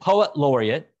the poet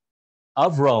laureate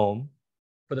of Rome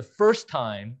for the first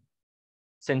time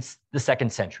since the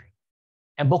 2nd century.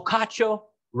 And Boccaccio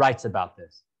writes about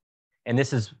this. And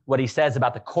this is what he says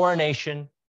about the coronation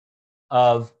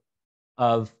of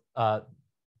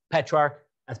Petrarch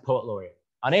as poet laureate.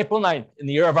 On April 9th, in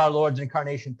the year of our Lord's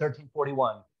incarnation,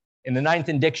 1341, in the 9th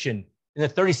indiction, in the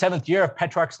 37th year of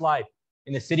Petrarch's life,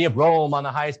 in the city of Rome, on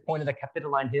the highest point of the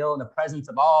Capitoline Hill, in the presence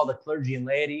of all the clergy and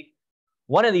laity,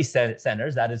 one of these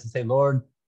senators, that is to say, Lord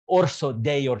Orso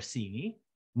dei Orsini,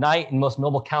 knight and most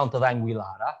noble count of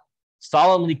Anguillara,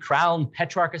 solemnly crowned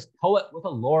Petrarch as poet with a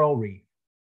laurel wreath,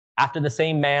 after the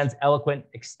same man's eloquent,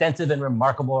 extensive, and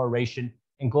remarkable oration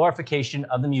in glorification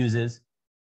of the Muses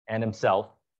and himself,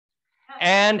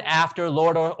 and after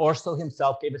Lord Orso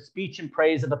himself gave a speech in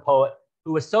praise of the poet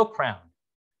who was so crowned.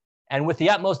 And with the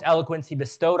utmost eloquence, he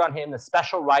bestowed on him the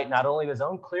special right not only of his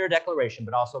own clear declaration,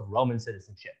 but also of Roman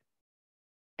citizenship.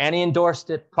 And he endorsed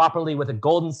it properly with a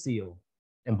golden seal,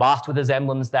 embossed with his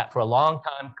emblems that for a long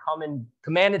time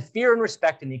commanded fear and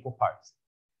respect in equal parts.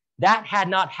 That had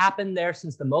not happened there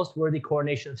since the most worthy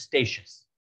coronation of Statius,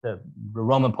 the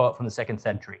Roman poet from the 2nd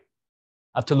century,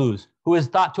 of Toulouse, who is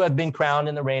thought to have been crowned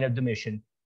in the reign of Domitian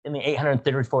in the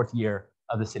 834th year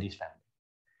of the city's founding.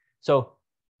 So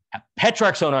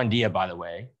Petrarch's own idea, by the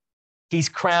way, he's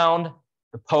crowned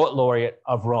the poet laureate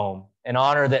of Rome, an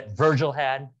honor that Virgil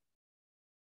had,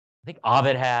 I think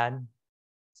Ovid had,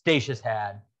 Statius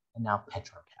had, and now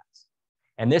Petrarch has.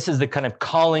 And this is the kind of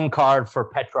calling card for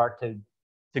Petrarch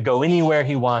to go anywhere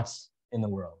he wants in the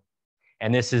world.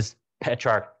 And this is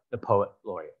Petrarch, the poet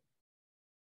laureate.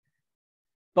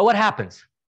 But what happens?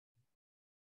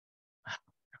 I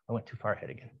went too far ahead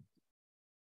again.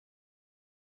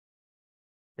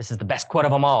 This is the best quote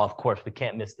of them all, of course. We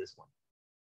can't miss this one.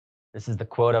 This is the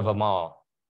quote of them all.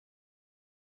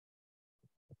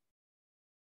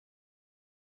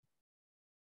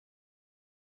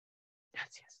 Yes.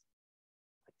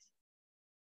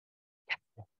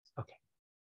 Okay.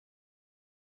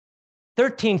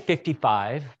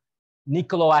 1355,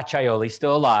 Niccolo Acciaioli,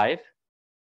 still alive,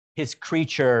 his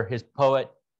creature, his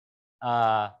poet,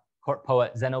 court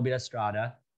poet Zenobia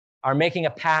Strada, are making a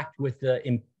pact with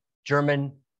the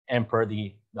German emperor,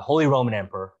 the Holy Roman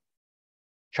Emperor,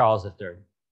 Charles III.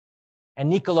 And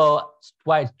Niccolo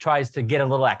tries to get a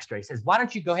little extra. He says, why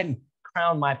don't you go ahead and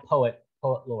crown my poet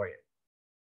laureate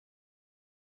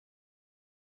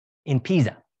in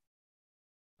Pisa,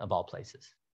 of all places.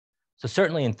 So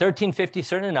certainly in 1350,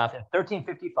 certain enough, in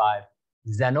 1355,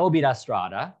 Zenobia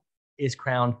Strada is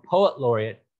crowned poet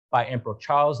laureate by Emperor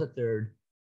Charles III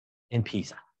in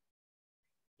Pisa.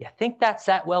 You think that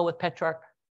sat well with Petrarch?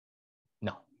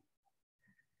 No.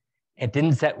 It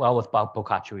didn't set well with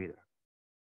Boccaccio either.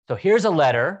 So here's a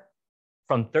letter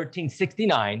from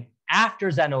 1369,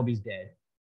 after Zenobi's dead,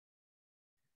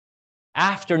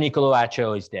 after Niccolo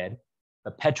Acciaioli's dead,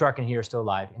 but Petrarch and he are still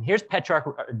alive. And here's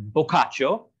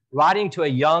Boccaccio writing to a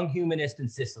young humanist in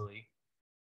Sicily,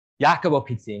 Jacopo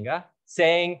Pizinga,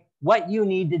 saying what you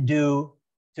need to do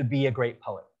to be a great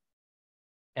poet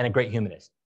and a great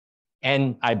humanist.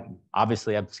 And I've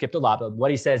skipped a lot, but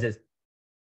what he says is,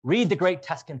 read the great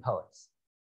Tuscan poets.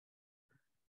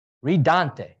 Read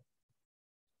Dante.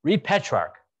 Read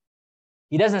Petrarch.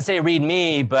 He doesn't say read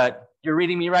me, but you're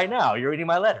reading me right now. You're reading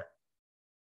my letter.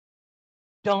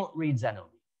 Don't read Zenobia.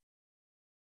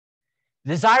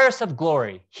 Desirous of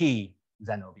glory, he,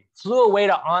 Zenobia, flew away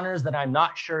to honors that I'm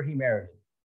not sure he merited.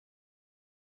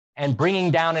 And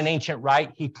bringing down an ancient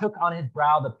right, he took on his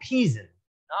brow the Pisan,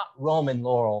 not Roman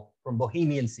laurel, from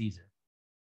Bohemian Caesar.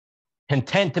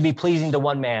 Content to be pleasing to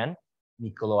one man,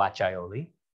 Niccolo Acciaioli,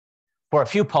 for a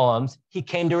few poems, he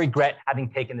came to regret having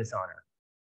taken this honor.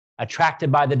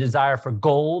 Attracted by the desire for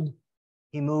gold,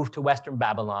 he moved to Western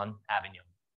Babylon, Avignon,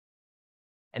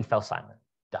 and fell silent,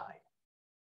 died.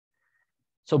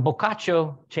 So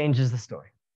Boccaccio changes the story.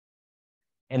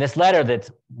 In this letter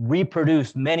that's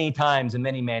reproduced many times in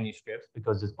many manuscripts,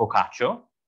 because it's Boccaccio,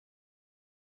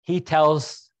 he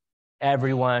tells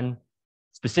everyone,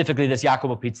 specifically this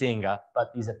Jacopo Pizinga,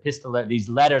 but these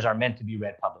letters are meant to be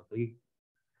read publicly.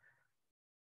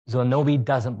 Zenobia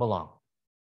doesn't belong,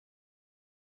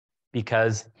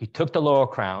 because he took the laurel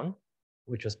crown,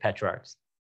 which was Petrarch's,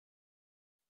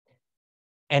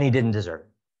 and he didn't deserve it.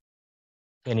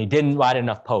 And he didn't write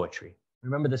enough poetry.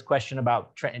 Remember this question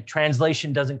about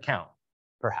translation doesn't count,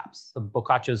 perhaps. So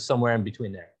Boccaccio is somewhere in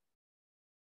between there.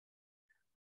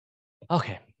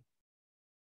 Okay.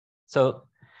 So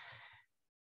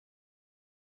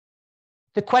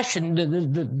the question,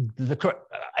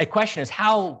 a question is,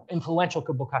 how influential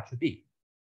could Boccaccio be?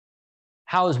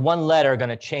 How is one letter going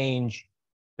to change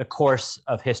the course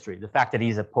of history? The fact that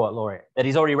he's a poet laureate, that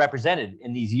he's already represented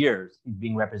in these years, he's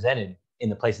being represented in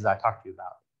the places I talked to you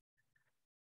about.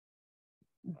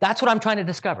 That's what I'm trying to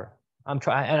discover. And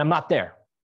I'm not there.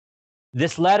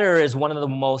 This letter is one of the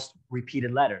most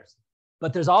repeated letters,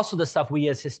 but there's also the stuff we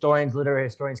as historians, literary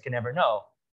historians, can never know: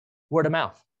 word of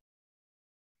mouth.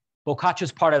 Boccaccio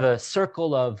is part of a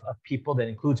circle of people that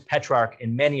includes Petrarch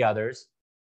and many others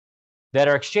that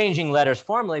are exchanging letters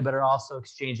formally, but are also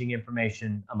exchanging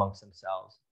information amongst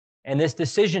themselves. And this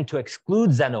decision to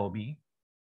exclude Zanobi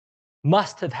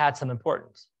must have had some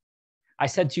importance. I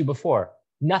said to you before,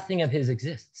 nothing of his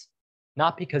exists,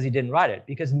 not because he didn't write it,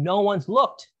 because no one's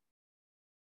looked.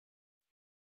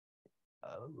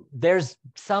 There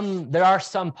are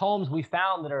some poems we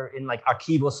found that are in like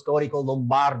Archivo Storico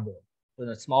Lombardo,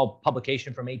 a small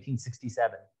publication from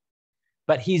 1867.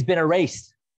 But he's been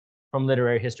erased from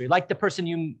literary history, like the person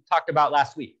you talked about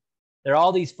last week. There are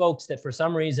all these folks that for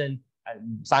some reason,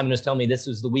 Simon was telling me this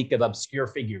was the week of obscure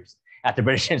figures at the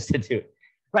British Institute.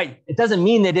 Right, it doesn't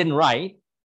mean they didn't write.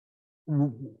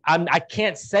 I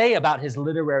can't say about his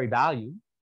literary value.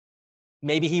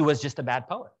 Maybe he was just a bad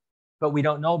poet, but we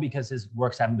don't know because his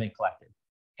works haven't been collected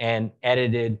and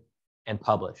edited and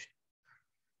published.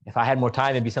 If I had more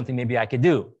time, it'd be something maybe I could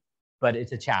do, but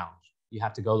it's a challenge. You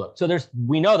have to go look. So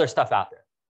we know there's stuff out there.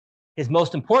 His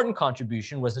most important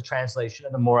contribution was the translation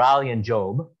of the Moralian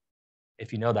Job.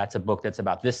 If you know, that's a book that's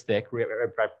about this thick,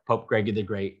 Pope Gregory the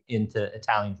Great into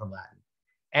Italian from Latin.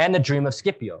 And the Dream of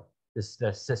Scipio, the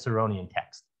Ciceronian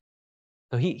text.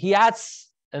 So he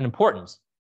adds an importance,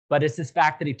 but it's this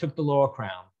fact that he took the laurel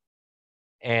crown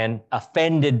and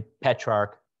offended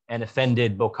Petrarch and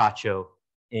offended Boccaccio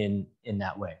in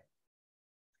that way.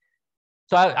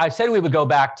 So I said we would go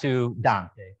back to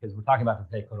Dante because we're talking about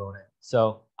the Corone.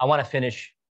 So I want to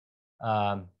finish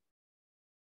and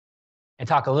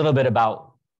talk a little bit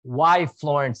about why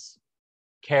Florence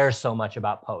cares so much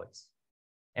about poets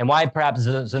and why perhaps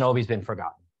Zanobi's been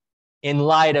forgotten in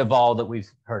light of all that we've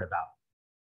heard about.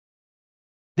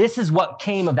 This is what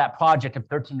came of that project of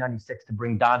 1396 to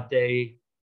bring Dante,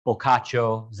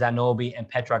 Boccaccio, Zanobi, and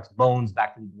Petrarch's bones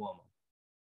back to the Duomo.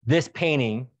 This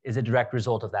painting is a direct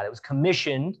result of that. It was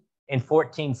commissioned in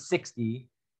 1460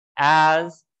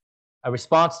 as a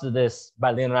response to this by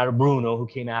Leonardo Bruno, who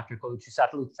came after Colucci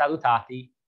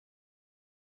Salutati,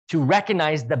 to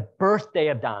recognize the birthday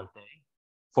of Dante,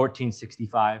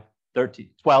 1465,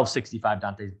 1265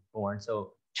 Dante's born.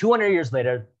 So 200 years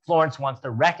later, Florence wants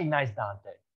to recognize Dante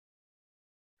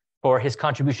for his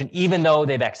contribution, even though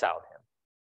they've exiled him.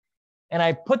 And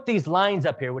I put these lines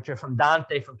up here, which are from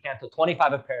Dante from Canto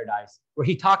 25 of Paradise, where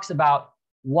he talks about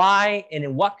why and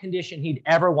in what condition he'd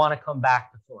ever want to come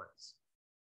back to Florence.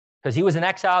 Because he was in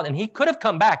exile and he could have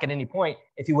come back at any point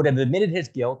if he would have admitted his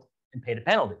guilt and paid a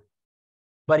penalty.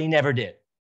 But he never did.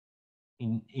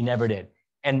 He never did.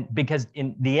 And because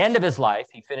in the end of his life,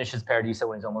 he finishes Paradiso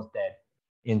when he's almost dead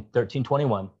in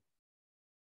 1321.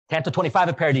 Canto 25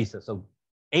 of Paradiso, so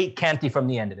 8 canti from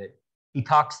the end of it. He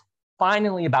talks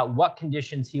finally about what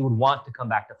conditions he would want to come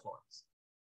back to Florence.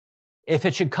 If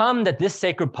it should come that this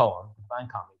sacred poem, Divine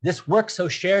Comedy, this work so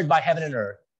shared by heaven and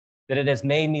earth, that it has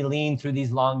made me lean through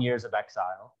these long years of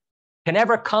exile, can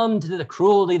ever come to the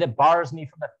cruelty that bars me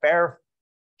from the fair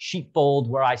sheepfold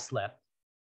where I slept,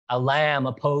 a lamb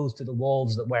opposed to the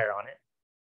wolves that wear on it,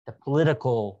 the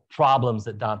political problems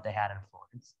that Dante had in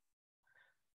Florence.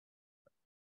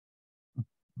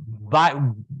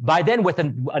 By then, with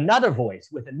another voice,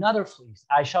 with another fleece,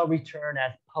 I shall return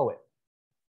as poet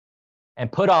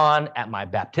and put on at my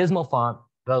baptismal font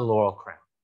the laurel crown,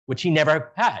 which he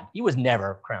never had. He was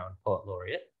never crowned poet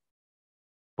laureate.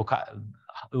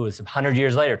 It was 100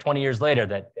 years later, 20 years later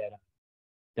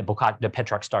that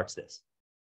Petrarch starts this.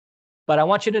 But I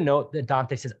want you to note that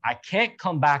Dante says, I can't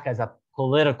come back as a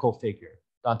political figure.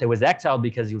 Dante was exiled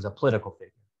because he was a political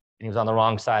figure. And he was on the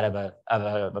wrong side of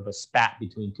a spat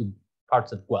between two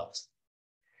parts of Guelphs.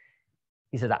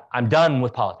 He says, I'm done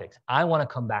with politics. I want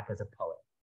to come back as a poet.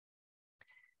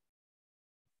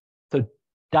 So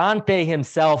Dante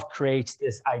himself creates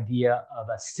this idea of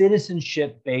a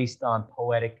citizenship based on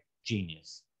poetic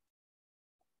genius,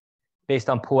 based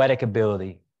on poetic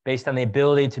ability, based on the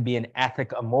ability to be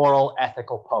a moral,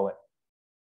 ethical poet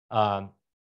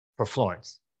for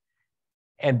Florence.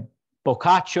 And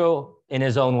Boccaccio in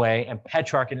his own way and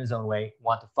Petrarch in his own way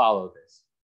want to follow this.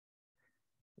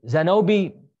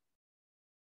 Zanobi,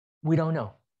 we don't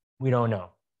know. We don't know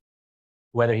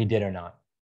whether he did or not.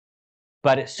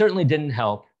 But it certainly didn't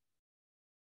help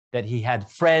that he had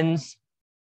friends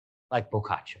like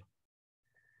Boccaccio,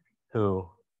 who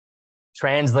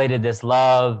translated this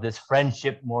love, this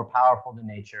friendship more powerful than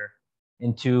nature,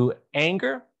 into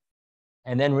anger,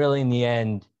 and then really in the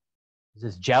end,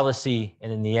 this jealousy,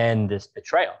 and in the end, this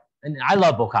betrayal. And I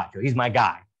love Boccaccio; he's my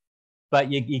guy.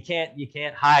 But you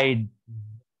can't hide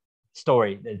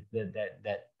story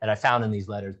that I found in these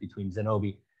letters between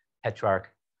Zanobi,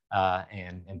 Petrarch,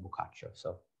 and Boccaccio.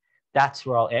 So that's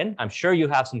where I'll end. I'm sure you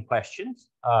have some questions.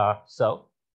 So,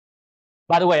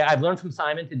 by the way, I've learned from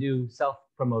Simon to do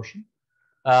self-promotion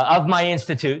of my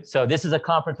institute. So this is a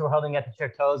conference we're holding at the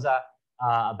Certosa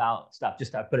about stuff.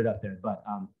 Just I put it up there. But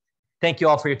thank you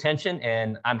all for your attention,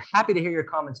 and I'm happy to hear your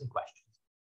comments and questions.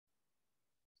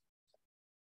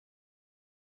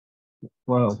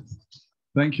 Well,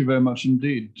 thank you very much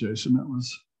indeed, Jason. That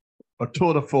was a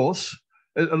tour de force.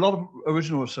 A lot of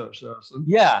original research there. So.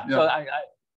 Yeah. So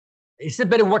it's a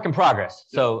bit of work in progress.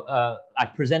 So I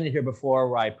presented here before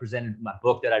where I presented my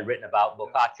book that I'd written about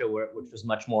Boccaccio, which was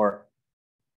much more,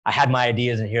 I had my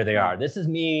ideas and here they are. This is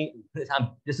me.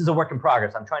 This is a work in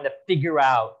progress. I'm trying to figure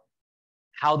out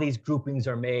how these groupings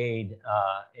are made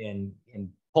and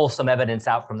pull some evidence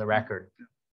out from the record.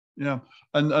 Yeah.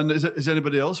 And is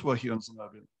anybody else working on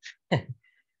Zanobi?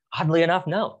 Oddly enough,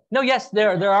 no. No, yes,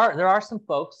 there are some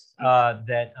folks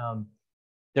that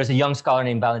there's a young scholar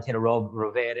named Valentina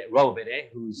Rovere,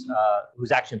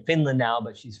 who's actually in Finland now,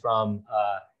 but she's from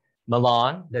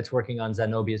Milan, that's working on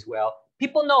Zanobi as well.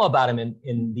 People know about him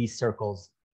in these circles.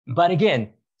 But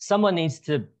again,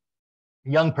 a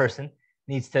young person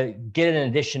needs to get an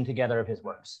edition together of his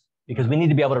works, because we need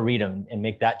to be able to read them and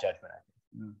make that judgment, I think.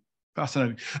 Yeah.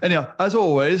 Fascinating. Anyhow, as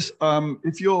always,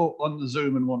 if you're on the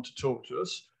Zoom and want to talk to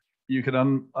us, you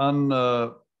can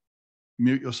unmute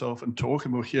yourself and talk,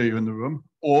 and we'll hear you in the room.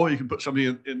 Or you can put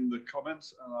something in the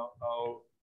comments, and I'll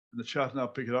in the chat, and I'll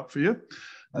pick it up for you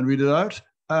and read it out.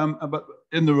 But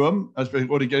in the room, as we're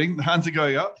already getting, the hands are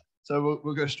going up, so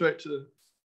we'll go straight to.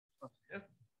 Yeah.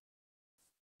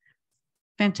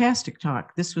 Fantastic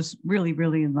talk. This was really,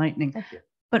 really enlightening. Thank you.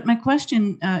 But my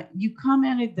question, you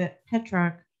commented that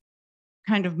Petrarch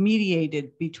kind of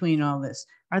mediated between all this.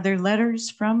 Are there letters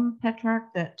from Petrarch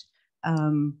that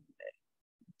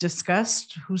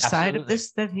discussed whose side of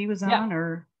this that he was on?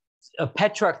 Or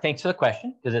Petrarch, thanks for the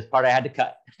question, because it's part I had to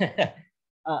cut.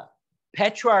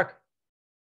 Petrarch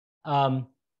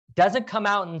doesn't come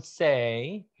out and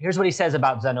say, here's what he says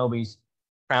about Zanobi's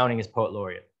crowning as poet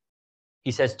laureate.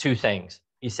 He says two things.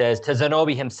 He says to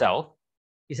Zanobi himself,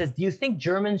 he says, do you think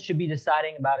Germans should be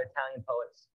deciding about Italian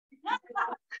poets?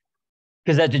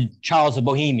 Because that's Charles of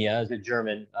Bohemia is a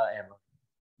German emperor.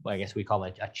 Well, I guess we call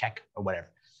it a Czech or whatever,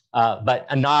 but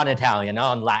a non-Italian,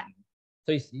 non-Latin.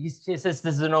 So he says to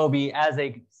Zanobi as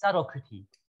a subtle critique.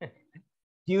 Do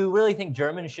you really think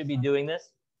Germans should be doing this?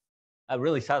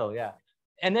 Really subtle, yeah.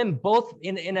 And then both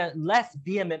in a less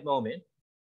vehement moment,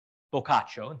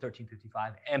 Boccaccio in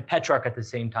 1355 and Petrarch at the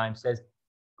same time says,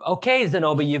 okay,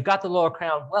 Zanobi, you've got the laurel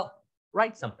crown. Well,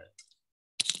 write something.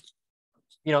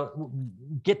 You know,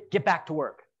 get back to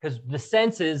work. Because the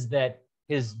sense is that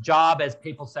his job as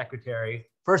papal secretary,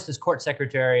 first as court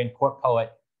secretary and court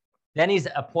poet, then he's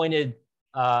appointed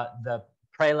the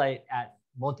prelate at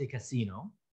Monte Cassino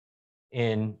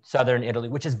in southern Italy,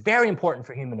 which is very important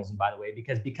for humanism, by the way,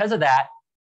 because of that,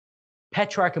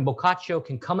 Petrarch and Boccaccio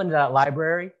can come into that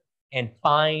library and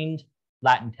find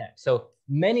Latin texts. So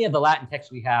many of the Latin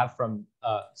texts we have from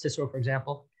Cicero, for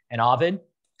example, and Ovid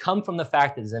come from the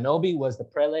fact that Zanobi was the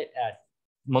prelate at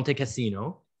Monte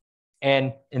Cassino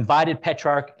and invited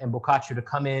Petrarch and Boccaccio to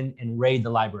come in and raid the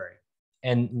library.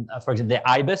 And for example, the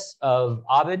Ibis of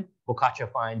Ovid, Boccaccio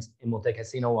finds in Monte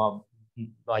Cassino while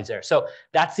he's there. So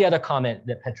that's the other comment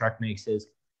that Petrarch makes is,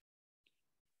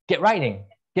 get writing,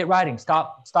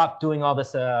 stop doing all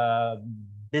this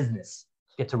business,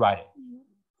 get to writing.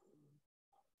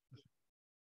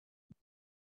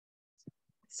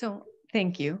 So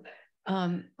thank you.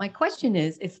 My question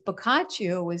is, if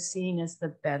Boccaccio was seen as the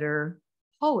better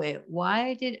poet,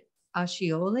 why did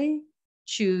Accioli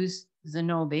choose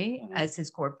Zanobi as his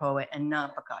court poet and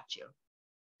not Boccaccio?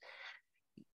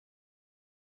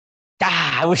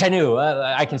 I wish I knew.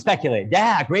 I can speculate.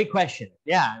 Yeah, great question.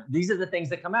 Yeah, these are the things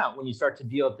that come out when you start to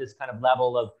deal with this kind of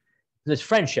level of this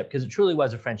friendship, because it truly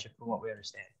was a friendship from what we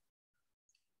understand.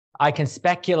 I can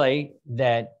speculate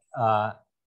that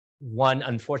one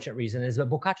unfortunate reason is that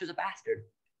Boccaccio's a bastard.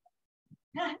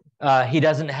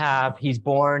 He's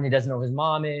born, he doesn't know who his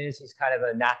mom is. He's kind of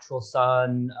a natural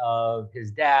son of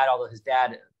his dad, although his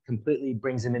dad completely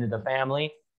brings him into the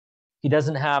family. He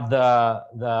doesn't have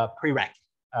the prereq,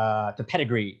 the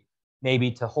pedigree,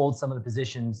 maybe to hold some of the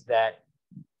positions that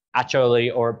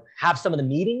Acciaiuoli, or have some of the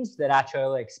meetings that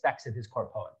Acciaiuoli expects of his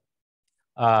court poet,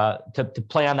 to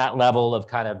play on that level of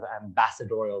kind of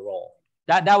ambassadorial role.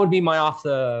 That would be my off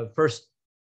the first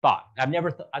thought. I've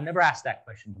never asked that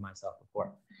question to myself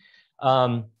before. It's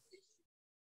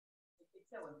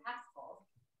so impactful,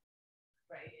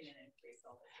 right?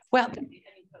 Well,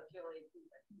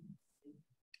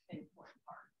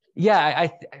 yeah,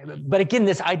 but again,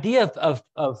 this idea of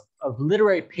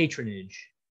literary patronage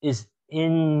is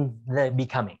in the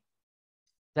becoming.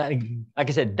 Like I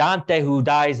said, Dante, who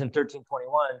dies in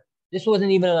 1321, this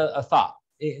wasn't even a thought.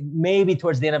 Maybe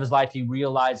towards the end of his life, he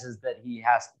realizes that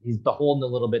he's beholden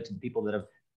a little bit to the people that have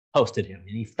hosted him,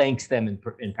 and he thanks them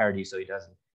in Paradiso. He does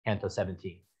in Canto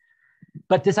 17.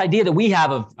 But this idea that we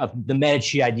have of the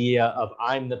Medici idea of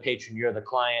I'm the patron, you're the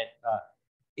client,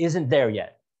 isn't there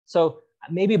yet. So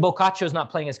maybe Boccaccio's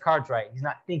not playing his cards right. He's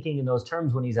not thinking in those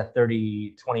terms when he's a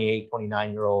 30, 28,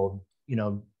 29-year-old,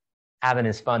 having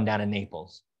his fun down in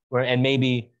Naples, and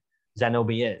maybe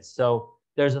Zanobi is. So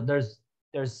there's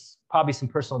probably some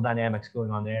personal dynamics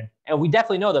going on there. And we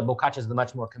definitely know that Boccaccio is the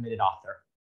much more committed author.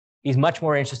 He's much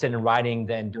more interested in writing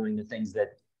than doing the things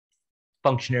that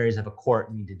functionaries of a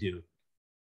court need to do.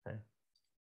 Okay.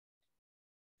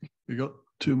 We got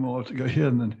two more to go here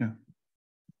and then here.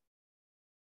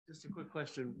 Just a quick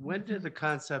question. When did the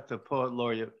concept of poet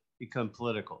laureate become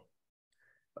political?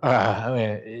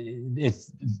 The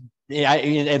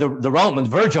Roman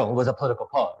Virgil was a political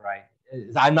poet, right?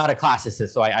 I'm not a classicist,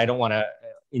 so I don't want to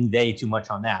invade too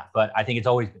much on that, but I think it's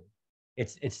always been.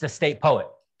 It's the state poet.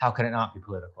 How can it not be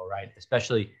political, right?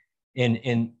 Especially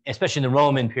in the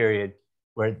Roman period,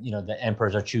 where the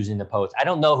emperors are choosing the poets. I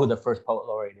don't know who the first poet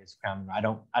laureate is crowned. I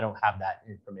don't have that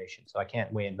information, so I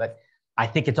can't weigh in. But I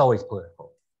think it's always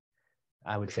political.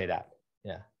 I would say that.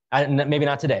 Yeah, maybe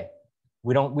not today.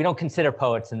 We don't consider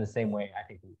poets in the same way I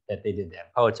think that they did then.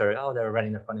 Poets are they're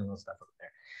writing their funny little stuff over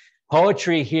there.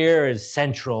 Poetry here is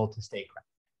central to statecraft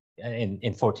in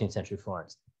 14th century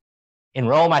Florence. In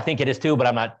Rome, I think it is too, but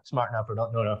I'm not smart enough or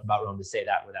don't know enough about Rome to say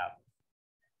that without.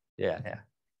 Yeah.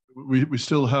 We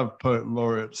still have poet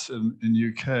laureates in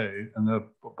UK, and they're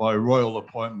by royal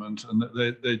appointment, and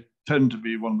they tend to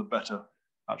be one of the better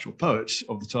actual poets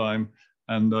of the time,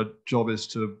 and their job is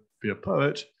to be a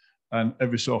poet, and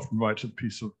every so often write a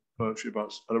piece of poetry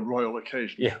about at a royal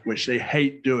occasion, which they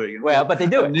hate doing. Well, but they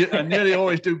do it. And nearly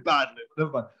always do badly, but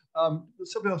never mind.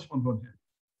 Somebody else want one here.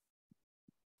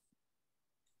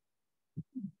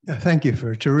 Thank you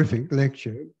for a terrific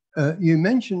lecture. You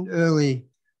mentioned early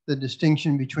the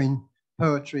distinction between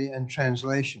poetry and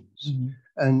translations,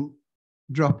 and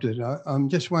dropped it. I'm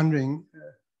just wondering,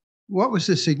 what was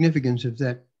the significance of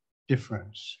that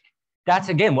difference? That's,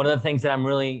 again, one of the things that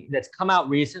that's come out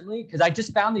recently, because I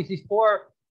just found these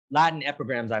 4 Latin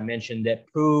epigrams I mentioned that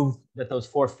prove that those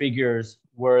 4 figures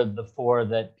were the 4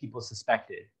 that people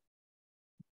suspected.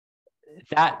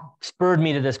 That spurred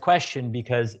me to this question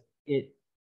because it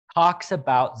talks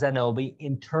about Zanobi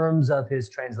in terms of his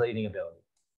translating ability.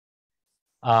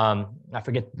 I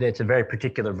forget, it's a very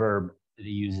particular verb that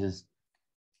he uses.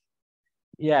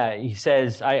 Yeah, he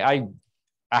says, I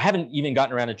haven't even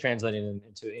gotten around to translating them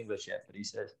into English yet, but he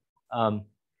says,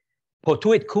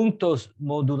 potuit cuntos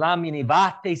modulamini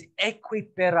vates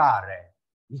equiperare.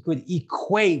 You could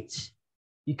equate,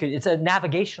 it's a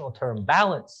navigational term,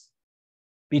 balance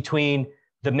between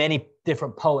the many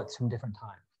different poets from different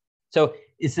times. So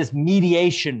it's this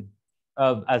mediation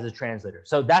as a translator.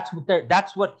 So that's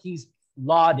what he's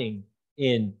lauding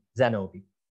in Zanobi.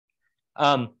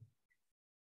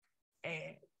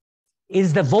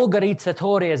 Is the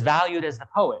vulgarizzatore as valued as the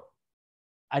poet?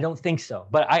 I don't think so.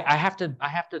 But I have to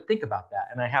think about that,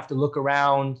 and I have to look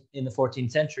around in the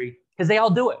 14th century because they all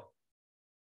do it.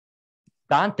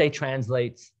 Dante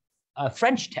translates a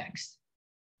French text,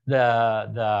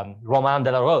 the Roman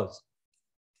de la Rose.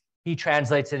 He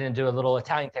translates it into a little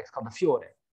Italian text called the Fiore.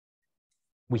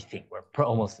 We think we're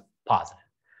almost positive.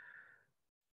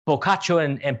 Boccaccio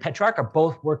and Petrarch are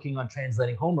both working on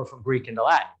translating Homer from Greek into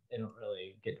Latin. They don't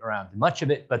really get around to much of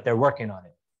it, but they're working on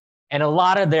it. And a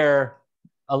lot of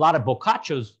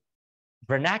Boccaccio's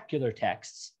vernacular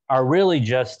texts are really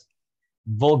just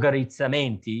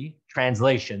volgarizzamenti,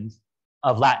 translations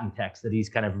of Latin texts that he's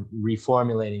kind of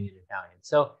reformulating in Italian.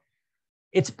 So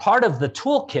it's part of the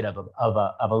toolkit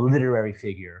of a literary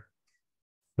figure,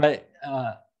 but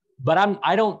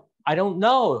I don't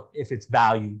know if it's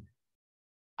valued.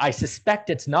 I suspect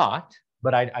it's not,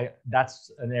 but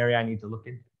that's an area I need to look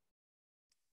into.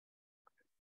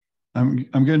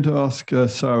 I'm going to ask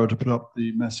Sarah to put up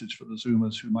the message for the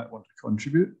Zoomers who might want to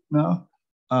contribute now,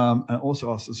 and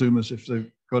also ask the Zoomers if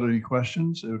they've got any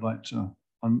questions they would like to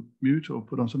unmute or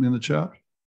put on something in the chat.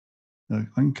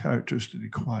 Uncharacteristically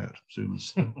quiet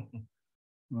Zoomers.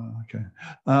 Well, okay.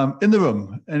 In the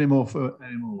room, any more?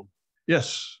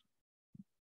 Yes.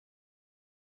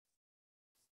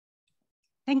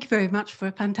 Thank you very much for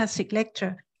a fantastic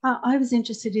lecture. I was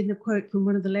interested in the quote from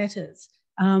one of the letters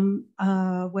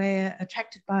where,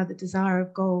 attracted by the desire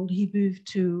of gold, he moved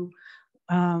to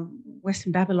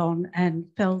Western Babylon and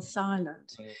fell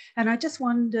silent. And I just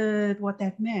wondered what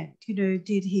that meant. You know,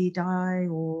 did he die,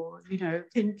 or, you know,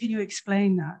 can you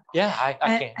explain that? Yeah, I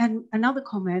can. And another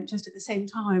comment just at the same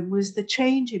time was the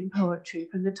change in poetry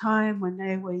from the time when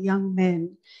they were young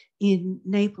men in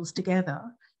Naples together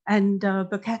and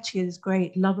Boccaccio's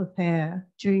great love affair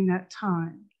during that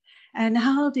time. And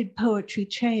how did poetry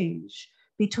change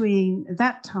between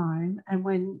that time and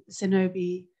when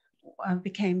Zenobie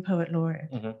became poet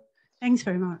laureate? Mm-hmm. Thanks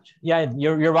very much. Yeah,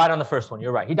 you're right on the first one.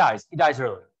 You're right. He dies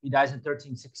early. He dies in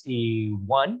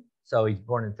 1361. So he's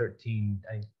born in 13.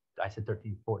 I said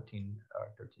 1314 or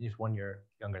 13. He's 1 year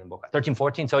younger than Boccaccio.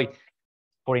 1314. So he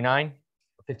 49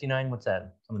 or 59. What's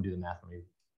that? Someone do the math for me.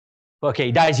 Okay,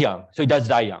 he dies young. So he does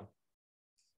die young.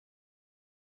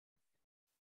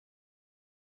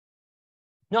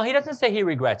 No, he doesn't say he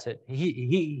regrets it.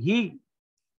 He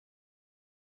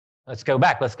Let's go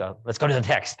back. Let's go to the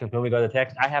text. Can we go to the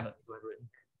text? I have it written.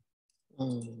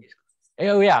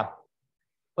 Oh, yeah.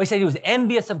 Well, he said he was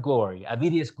envious of glory.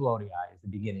 Avidius Gloriae is the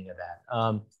beginning of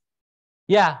that.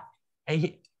 Yeah.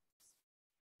 He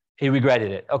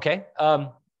regretted it. Okay.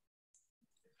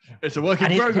 It's a work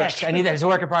in progress. I need that. It's a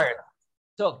work in progress.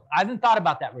 So I haven't thought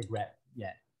about that regret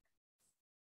yet.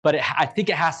 But I think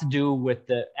it has to do with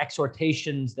the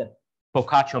exhortations that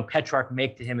Boccaccio and Petrarch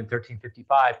make to him in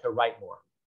 1355 to write more.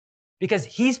 Because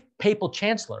he's papal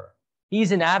chancellor.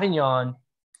 He's in Avignon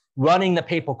running the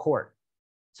papal court.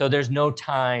 So there's no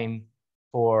time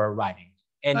for writing.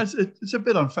 And it's a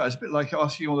bit unfair. It's a bit like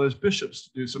asking all those bishops to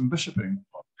do some bishoping.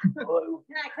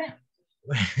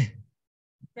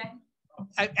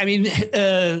 I mean,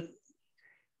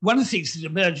 one of the things that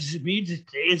emerges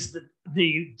immediately is that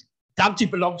Dante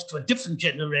belongs to a different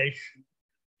generation.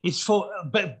 It's for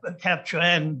Boccaccio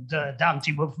and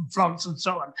Dante were from Florence and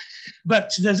so on.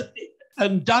 But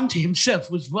and Dante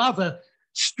himself was rather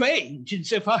strange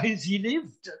insofar as he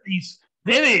lived at these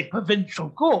very provincial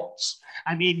courts.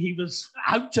 I mean, he was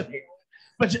out of it.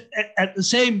 But at the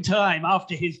same time,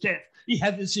 after his death, he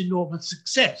had this enormous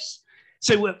success.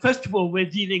 So first of all, we're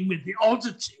dealing with the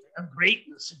oddity and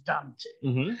greatness of Dante,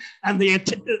 mm-hmm. and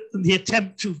the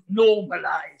attempt to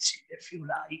normalize him, if you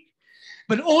like.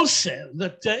 But also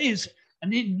that there is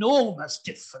an enormous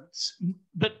difference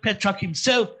that Petrarch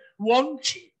himself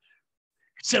wanted,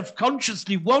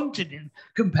 self-consciously wanted in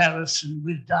comparison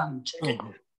with Dante,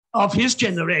 mm-hmm. of his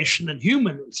generation and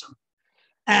humanism.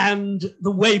 And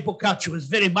the way Boccaccio was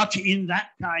very much in that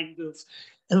kind of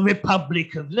a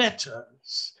republic of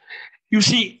letters. You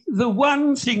see, the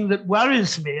one thing that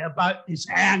worries me about this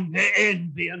anger,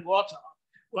 envy, and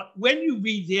when you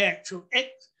read the actual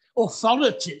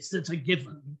authorities that are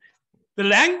given, the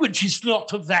language is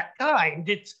not of that kind.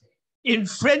 It's in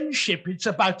friendship, it's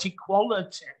about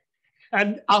equality.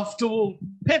 And after all,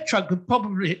 Petrarch would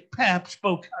probably, perhaps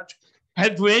Boccaccio,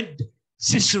 had read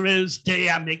Cicero's De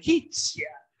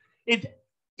Amicitia.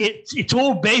 It's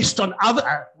all based on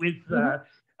other with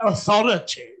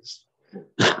authorities.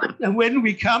 And when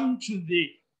we come to the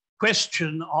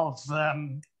question of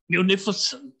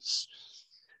munificence,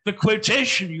 the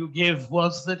quotation you give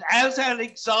was that as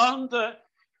Alexander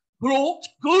brought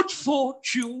good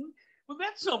fortune, well,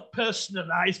 that's not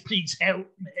personalized, please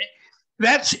help me.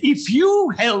 That's if you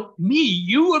help me,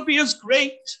 you will be as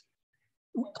great,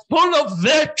 full of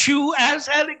virtue as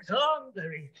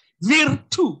Alexander,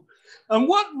 virtu. And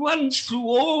what runs through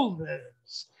all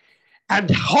those and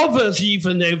hovers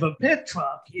even over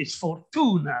Petrarch is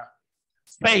fortuna,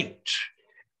 fate.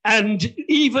 And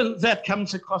even that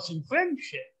comes across in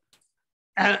friendship.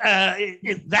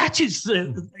 That is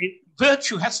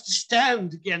virtue has to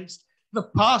stand against the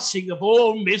passing of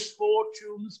all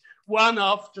misfortunes, one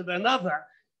after another.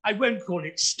 I won't call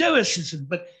it stoicism,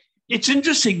 but it's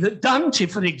interesting that Dante,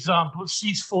 for example,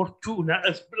 sees fortuna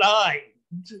as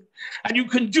blind, and you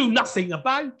can do nothing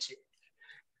about it.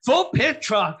 For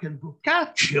Petrarch and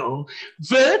Boccaccio,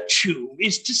 virtue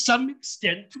is to some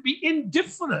extent to be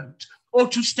indifferent or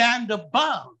to stand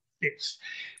above this.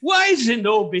 Why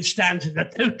Zenobie stands in a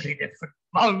totally different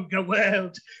vulgar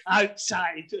world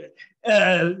outside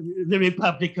the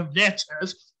Republic of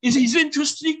Letters is he's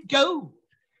interested in gold.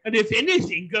 And if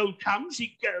anything, gold comes, it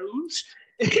goes.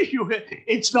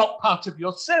 It's not part of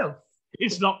yourself.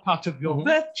 It's not part of your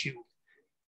virtue.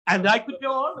 And I could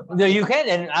go on. No, you can,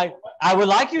 and I would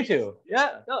like you to.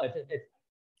 Yeah, no, I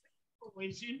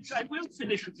will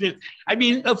finish with this. I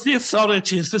mean, of the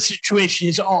authorities, the situation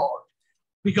is odd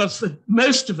because for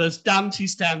most of us, Dante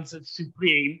stands as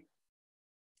supreme,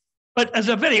 but as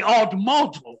a very odd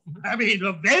model. I mean,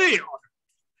 a very odd.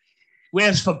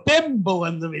 Whereas for Bembo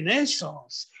and the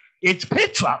Renaissance, it's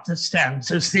Petrarch that stands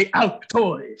as the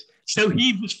auctores. So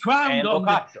he was crowned on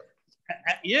Boccaccio.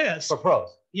 Yes. For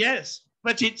prose. Yes.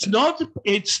 But it's not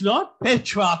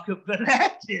Petrarch of the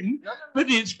Latin, but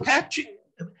it's Patrick.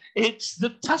 It's the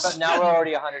Tuscan. But now we're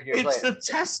already 100 years later. It's the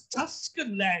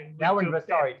Tuscan language. Now we're in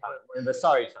Vasari time. We're in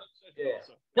Vasari time. Yeah.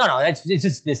 No,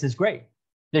 this is great.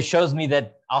 This shows me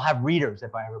that I'll have readers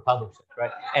if I ever publish it,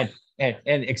 right? And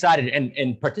excited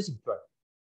and participatory.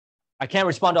 I can't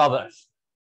respond to all this.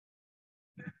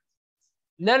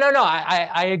 No.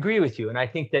 I agree with you, and I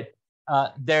think that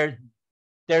there's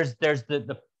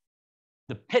the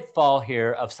pitfall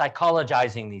here of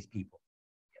psychologizing these people,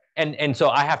 and so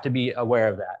I have to be aware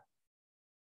of that.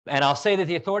 And I'll say that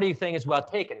the authority thing is well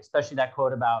taken, especially that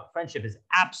quote about friendship is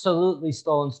absolutely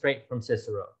stolen straight from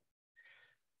Cicero.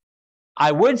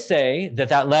 I would say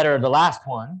that letter, the last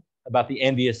one, about the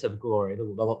envious of glory,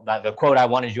 the quote I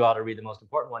wanted you all to read, the most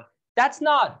important one, that's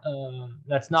not a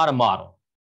model.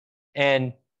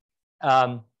 And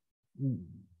I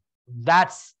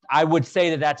would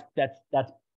say that's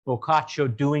Boccaccio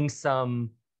doing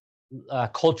some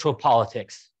cultural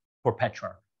politics for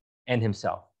Petrarch and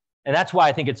himself. And that's why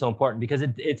I think it's so important, because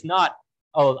it's not,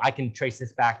 oh, I can trace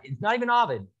this back. It's not even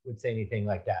Ovid would say anything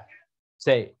like that.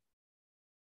 Say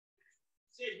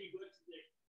he was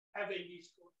having these,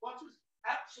 what was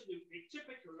absolutely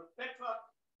typical of Petrarch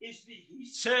is that he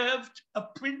served a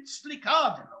princely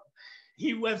cardinal.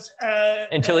 He was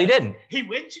until he didn't. He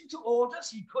went into orders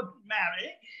he couldn't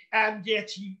marry, and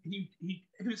yet he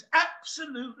was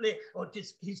absolutely, or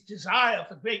his desire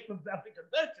for great republican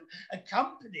virtue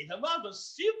accompanied a rather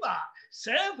servile.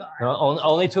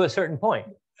 Only to a certain point.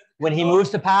 When he moves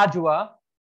to Padua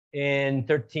in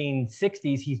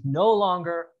 1360s, he's no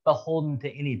longer beholden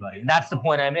to anybody, and that's the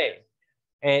point I made.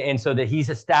 And so that he's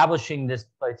establishing this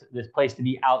place to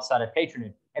be outside of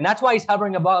patronage, and that's why he's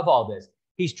hovering above all this.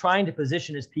 He's trying to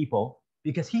position his people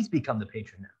because he's become the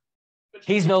patron now.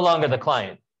 He's no longer the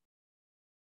client.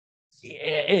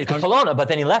 It's Colonna, but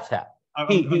then he left that.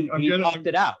 He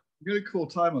opted out. I'm going to call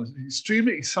time on this. It's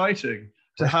extremely exciting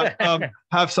to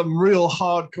have some real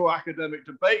hardcore academic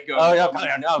debate going. Oh, yeah,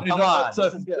 no, come on.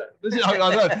 So, this is, I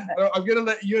know. I'm going to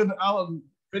let you and Alan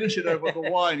finish it over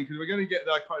the wine because we're going to get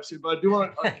there quite soon. But I do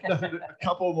want a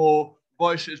couple more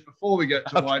voices before we get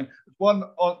to wine. One,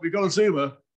 we've got a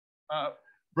Zoomer.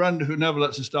 Brenda, who never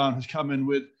lets us down, has come in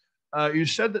with, you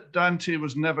said that Dante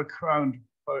was never crowned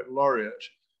poet laureate,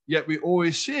 yet we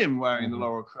always see him wearing the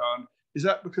laurel crown. Is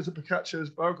that because of Boccaccio's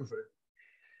biography?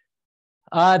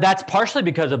 That's partially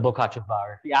because of Boccaccio's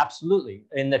biography, absolutely.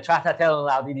 In the Trattatello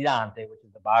Laudi di Dante, which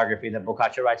is the biography that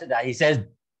Boccaccio writes, he says,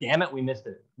 damn it, we missed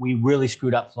it. We really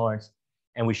screwed up Florence,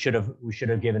 and we should have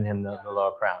given him the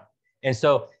laurel crown. And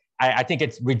so I think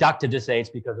it's reductive to say it's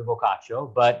because of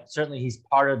Boccaccio, but certainly he's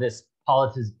part of this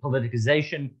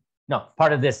politicization,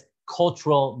 part of this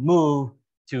cultural move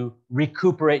to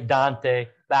recuperate Dante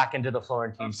back into the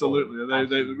Florentine. Absolutely.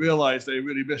 They realized they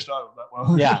really missed out on that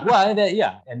one. Yeah, well,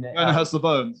 yeah. And has the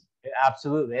bones.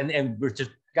 Absolutely. And we're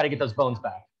just got to get those bones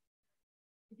back.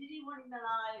 Did he want him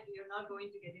alive? You're not going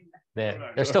to get him back.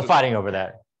 They're still fighting over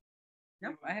that.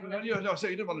 No, I have no. So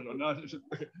you didn't want to. No,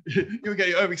 you were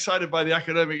getting overexcited by the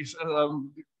academics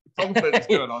conflict that's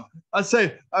going on. I'd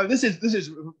say this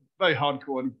is very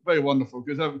hardcore and very wonderful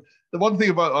because the one thing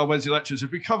about our Wednesday lectures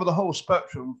is we cover the whole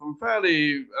spectrum from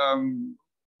fairly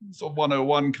sort of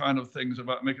 101 kind of things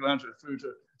about Michelangelo through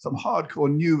to some hardcore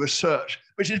new research,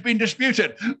 which has been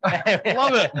disputed.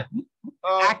 Love it.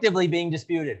 Actively being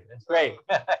disputed. That's great.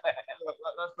 That's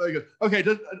very good. Okay,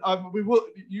 we will.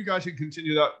 You guys can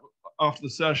continue that after the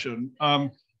session.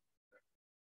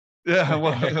 Yeah,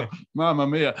 well, Mamma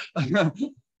Mia.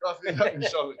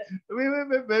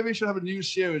 Maybe we should have a new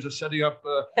series of setting up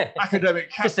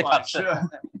academic catfights. That'd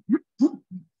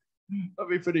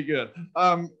be pretty good.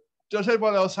 Does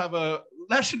anyone else have a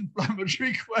less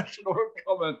inflammatory question or a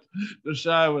comment to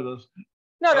share with us?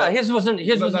 No, his was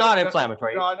not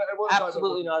inflammatory. No,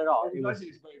 absolutely not at all.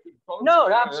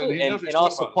 No, absolutely. And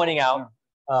also pointing out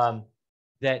that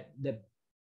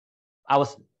I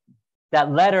was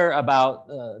that letter about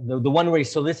the one where he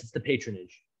solicits the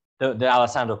patronage, the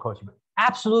Alessandro Corti.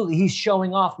 Absolutely, he's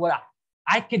showing off what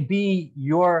I could be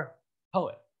your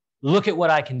poet. Look at what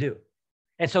I can do.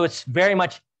 And so it's very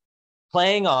much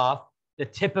playing off the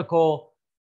typical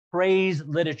praise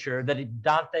literature that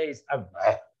Dante's,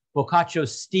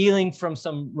 Boccaccio's stealing from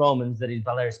some Romans, that is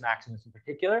Valerius Maximus in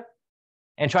particular,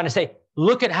 and trying to say,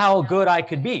 look at how good I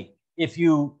could be if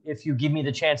you give me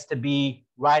the chance to be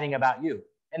writing about you.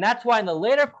 And that's why in the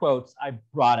later quotes I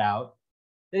brought out,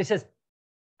 that he says,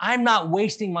 I'm not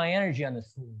wasting my energy on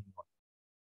this fool anymore.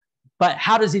 But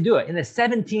how does he do it? In a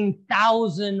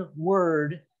 17,000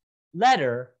 word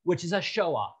letter, which is a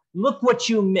show off. Look what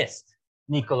you missed,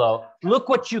 Niccolo. Look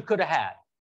what you could have had.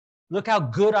 Look how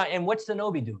good I am. What's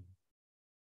Zanobi doing?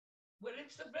 Well,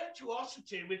 it's the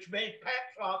virtuosity which made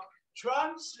Petrarch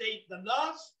translate the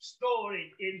last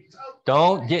story in.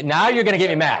 Don't get, now you're going to get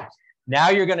me mad. Now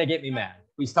you're going to get me mad.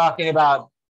 He's talking about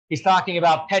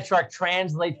Petrarch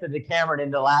translates the Decameron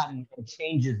into Latin and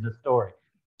changes the story,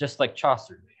 just like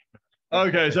Chaucer.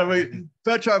 Okay, so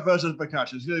Petrarch versus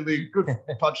Boccaccio. It's going to be a good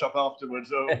punch up afterwards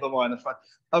of the wine. That's fine.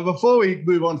 Before we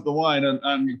move on to the wine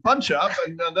and punch up,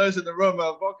 and those in the room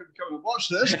are welcome to come and watch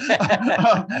this.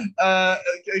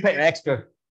 Pay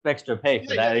extra pay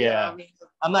for that. Yeah.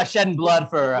 I'm not shedding blood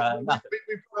for nothing.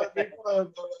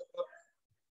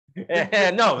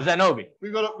 No, Zanobi.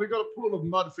 We've got a pool of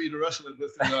mud for you to wrestle in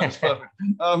this thing. That's perfect.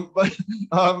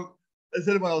 Has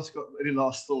anyone else got any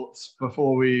last thoughts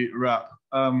before we wrap?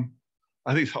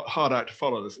 I think it's hard out to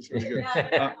follow this. It's really good.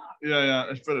 Yeah,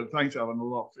 it's brilliant. Thanks, Alan, a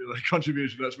lot for your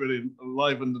contribution. That's really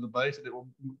enlivened the debate, and it will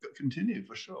continue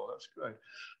for sure. That's great.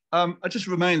 It just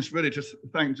remains really to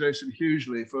thank Jason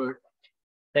hugely for.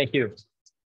 Thank you.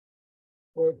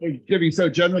 For giving so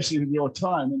generously of your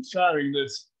time and sharing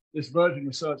this Virgin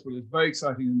research with us. Very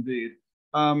exciting indeed.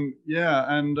 More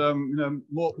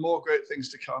great things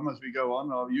to come as we go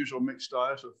on. Our usual mixed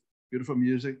diet of beautiful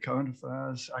music, current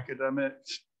affairs,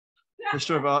 academics,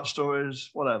 history of art stories,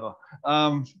 whatever.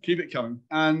 Keep it coming.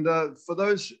 And for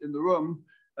those in the room,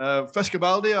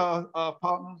 Frescobaldi are our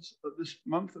partners this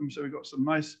month, and so we've got some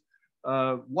nice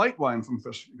white wine from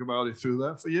Frescobaldi through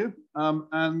there for you.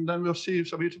 And then we'll see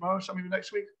some of you tomorrow, some of you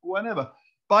next week, whenever.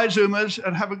 Bye, Zoomers,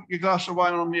 and have a glass of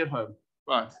wine on me at home.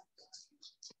 Bye.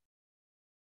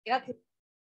 Yeah.